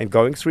and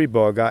going through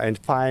iboga and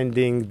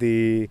finding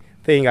the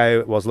thing I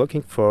was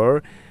looking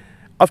for,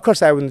 of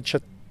course I wouldn't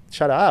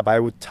shut up.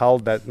 I would tell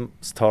that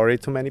story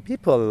to many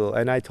people,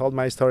 and I told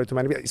my story to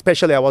many people.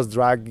 Especially I was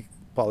drug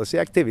policy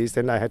activist,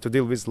 and I had to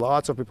deal with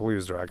lots of people who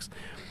use drugs.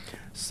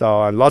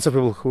 So, and lots of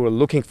people who were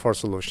looking for a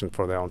solution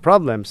for their own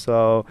problems.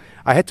 So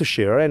I had to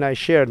share, and I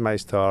shared my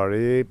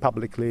story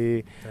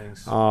publicly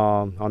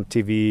on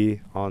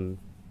TV, on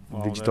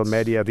digital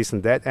media, this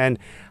and that, and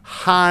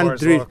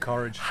hundreds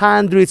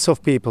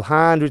of people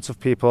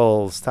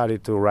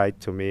started to write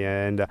to me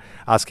and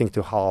asking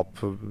to help.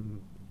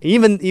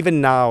 Even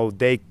now,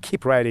 they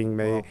keep writing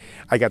me.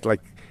 I got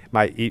like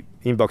my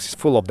inbox is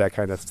full of that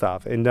kind of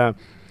stuff, and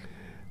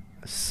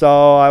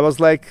so I was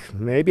like,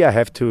 maybe I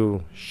have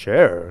to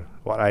share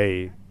what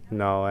I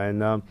know,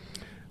 and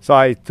so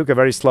I took a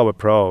very slow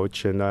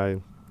approach, and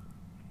I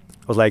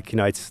was like,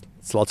 it's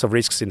lots of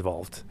risks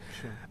involved.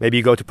 Sure. Maybe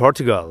you go to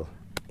Portugal.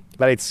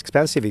 But it's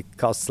expensive. It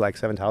costs like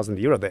 7,000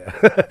 euro there.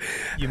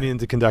 You mean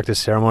to conduct a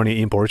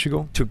ceremony in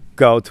Portugal? To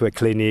go to a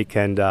clinic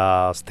and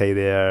stay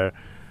there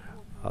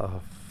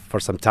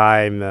for some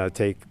time,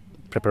 take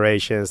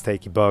preparations,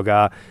 take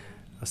iboga,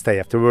 stay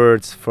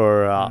afterwards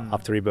for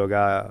after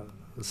iboga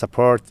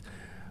support,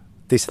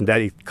 this and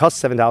that. It costs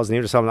 7,000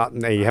 euros. So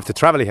you have to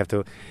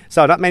travel.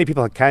 So not many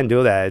people can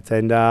do that.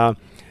 And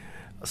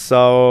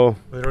so.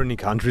 Are there any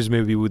countries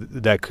maybe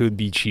that could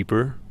be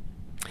cheaper?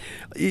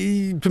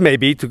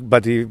 Maybe,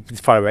 but it's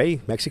far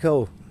away,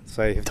 Mexico.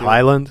 So you have to-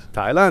 Thailand.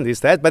 Thailand is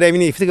that, but I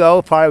mean, if you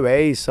go far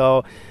away,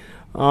 so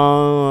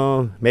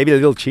maybe a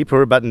little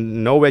cheaper, but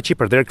nowhere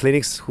cheaper. There are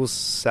clinics who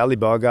sell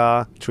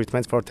Iboga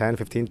treatments for 10,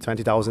 15,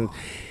 20,000.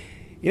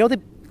 You know,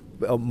 the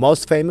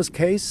most famous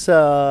case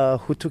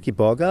who took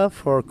Iboga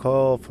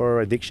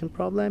for addiction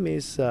problem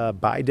is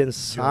Biden's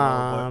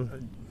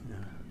son.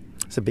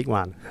 It's a big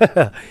one.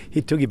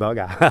 He took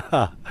Iboga.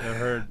 I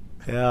heard.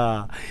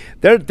 Yeah,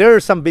 there are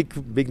some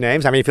big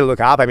names. I mean, if you look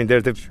up, I mean,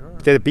 there's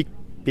a big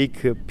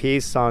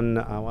piece on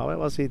what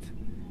was it?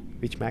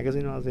 Which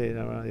magazine was it?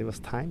 It was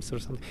Times or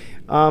something.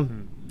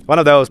 One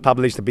of those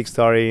published a big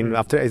story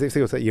after I think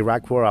it was the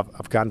Iraq War,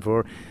 Afghan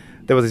War.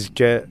 There was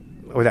this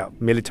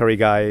military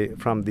guy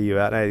from the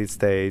United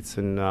States,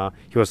 and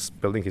he was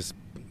building his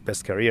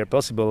best career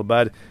possible,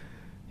 but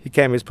he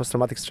came with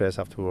post-traumatic stress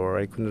after war.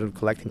 He couldn't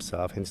collect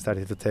himself and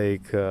started to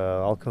take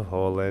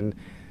alcohol and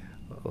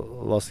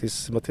lost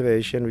his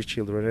motivation with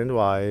children and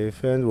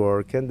wife and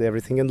work and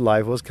everything in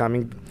life was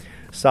coming.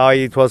 So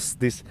it was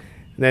this,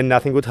 then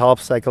nothing would help,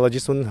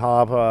 psychologists wouldn't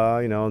help,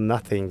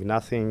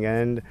 nothing.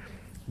 And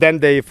then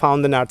they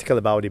found an article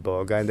about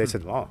Iboga and they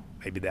said, oh,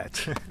 maybe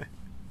that.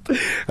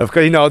 Of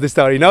course, you know the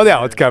story, you know the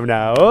outcome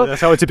now.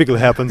 That's how it typically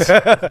happens.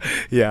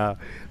 Yeah,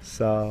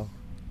 so.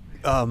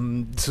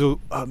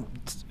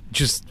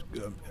 Just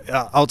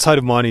outside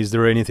of money, is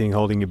there anything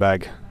holding you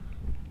back?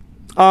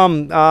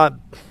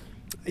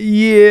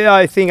 Yeah,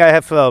 I think I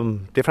have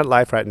different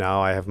life right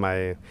now.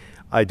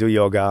 I do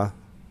yoga.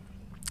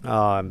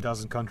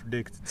 Doesn't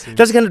contradict.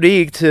 Doesn't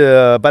contradict,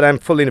 but I'm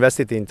fully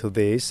invested into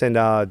this. And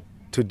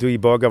to do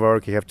Iboga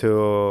work, you have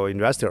to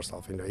invest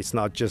yourself. You know, it's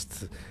not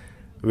just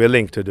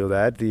willing to do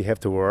that. You have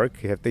to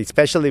work. You have to,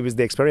 especially with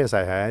the experience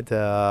I had.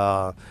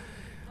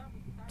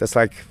 That's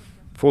like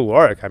full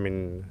work. I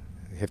mean,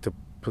 you have to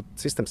put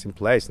systems in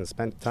place and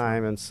spend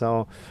time. And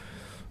so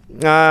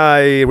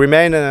I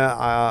remain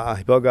a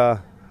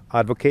Iboga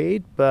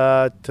advocate,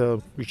 but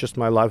it's just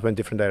my life went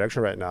different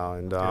direction right now,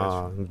 and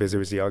I'm busy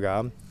with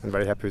yoga. I'm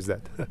very happy with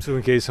that. So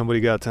in case somebody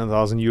got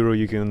 10,000 euro,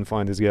 you can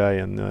find this guy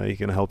and he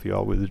can help you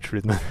out with the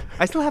treatment.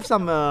 I still have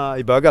some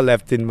Iboga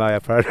left in my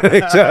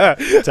apartment.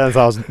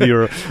 10,000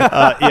 euro.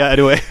 Yeah,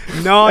 anyway.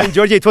 No, in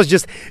Georgia it was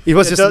just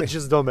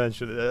just don't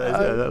mention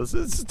it.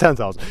 It's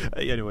 10,000.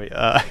 Anyway,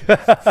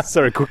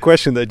 sorry, quick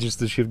question that just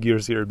to shift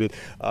gears here a bit.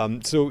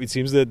 So it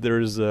seems that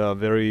there's a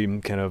very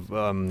kind of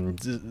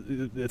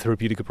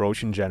therapeutic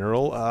approach in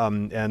general,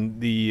 and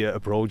the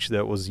approach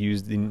that was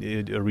used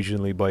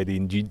originally by the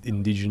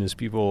indigenous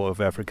people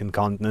of African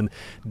continent,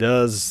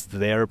 does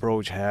their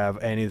approach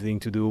have anything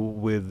to do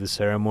with the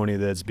ceremony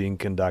that's being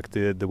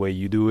conducted the way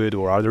you do it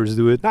or others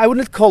do it? I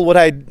wouldn't call what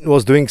I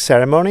was doing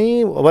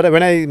ceremony.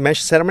 When I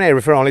mention ceremony, I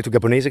refer only to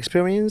Gabonese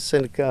experience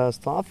and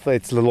stuff.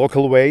 It's the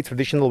local way,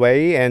 traditional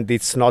way, and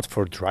it's not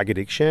for drug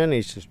addiction.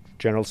 It's just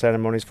general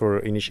ceremonies for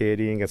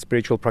initiating a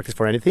spiritual practice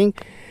for anything.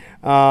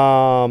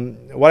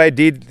 What I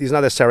did is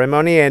not a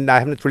ceremony, and I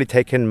haven't really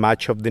taken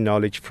much of the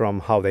knowledge from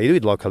how they do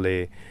it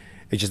locally.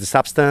 It's just the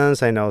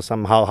substance. I know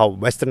somehow how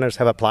Westerners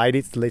have applied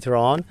it later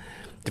on,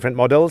 different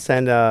models,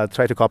 and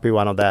try to copy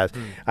one of that.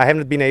 I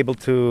haven't been able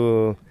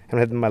to, haven't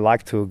had my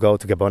luck to go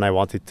to Gabon. I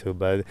wanted to,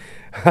 but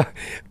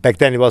back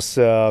then it was,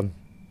 I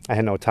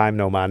had no time,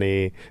 no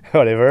money,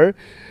 whatever.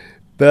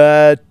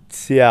 But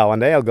yeah, one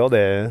day I'll go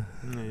there.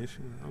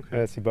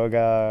 Okay.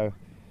 Iboga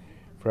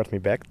brought me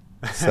back,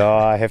 so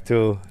I have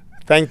to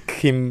thank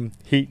him.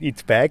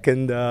 It's back,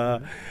 and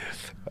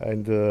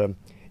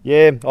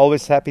yeah,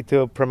 always happy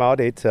to promote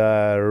it.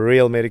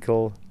 Real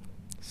medical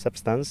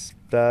substance,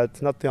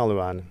 but not the only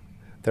one.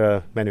 There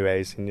are many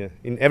ways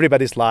in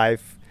everybody's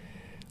life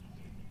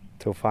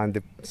to find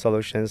the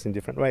solutions in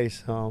different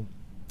ways. So.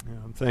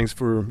 Yeah, thanks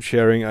for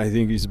sharing. I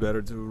think it's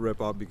better to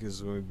wrap up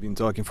because we've been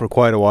talking for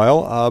quite a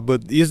while.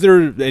 But is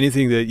there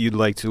anything that you'd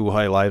like to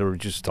highlight or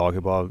just talk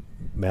about,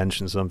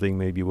 mention something,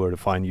 maybe where to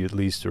find you at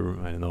least, or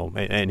I don't know,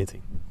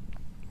 anything?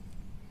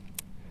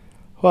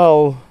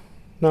 Well,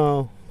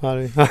 no.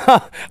 I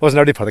wasn't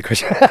ready for the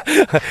question.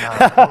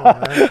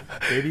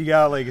 Maybe you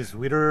got like a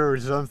Twitter or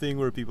something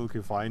where people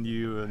can find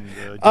you and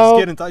just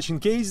get in touch in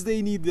case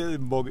they need the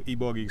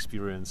Iboga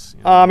experience.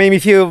 You know? I mean,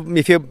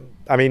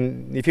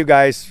 if you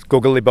guys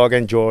Google Iboga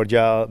in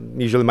Georgia,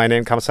 usually my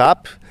name comes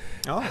up.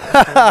 Oh,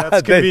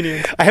 that's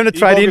convenient. I haven't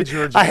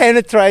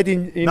tried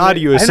in not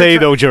USA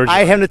though, Georgia.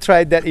 I haven't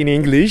tried that in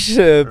English,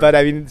 but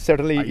I mean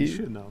certainly. You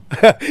should know.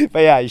 But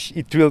yeah,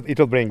 it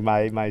will bring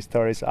my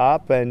stories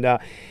up, and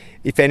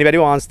if anybody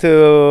wants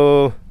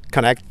to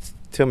connect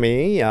to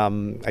me,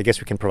 I guess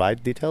we can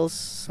provide details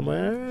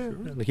somewhere.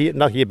 Sure. Here,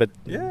 not here, but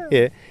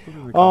yeah.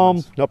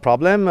 No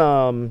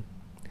problem.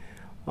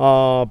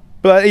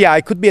 But yeah, I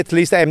could be at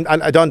least.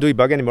 I don't do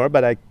Iboga anymore,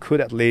 but I could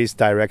at least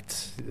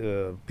direct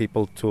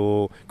people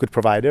to good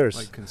providers.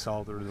 Like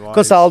consult or advise.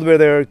 Consult where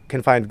they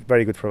can find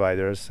very good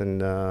providers,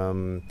 and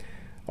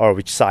or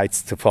which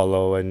sites to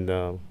follow, and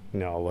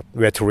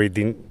where to read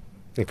the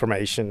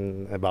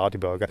information about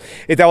Iboga.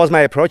 That was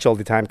my approach all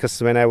the time, because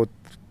when I would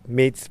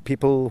meet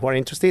people who are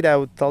interested, I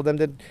would tell them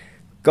that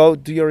go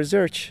do your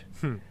research.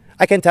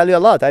 I can tell you a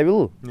lot, I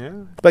will. Yeah.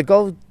 But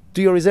go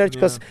do your research,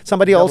 because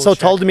somebody Double also check.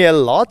 told me a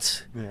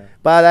lot. Yeah.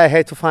 But I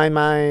had to find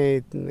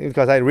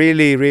because I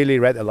really, really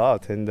read a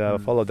lot and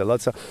followed a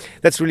lot. So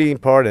that's really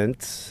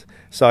important.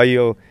 So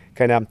you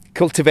kind of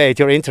cultivate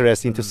your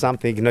interest into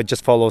something, not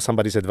just follow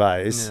somebody's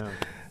advice. Yeah.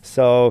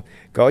 So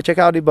go check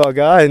out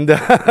Iboga,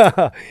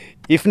 and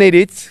if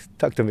needed,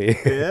 talk to me.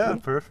 Yeah,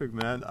 perfect,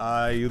 man.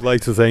 I would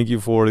like to thank you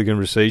for the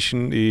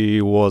conversation.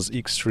 It was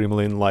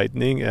extremely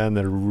enlightening and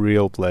a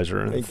real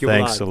pleasure. Thank you.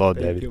 Thanks a lot,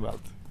 Thank David. you, Matt.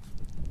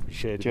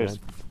 Appreciate it, Cheers.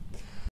 man.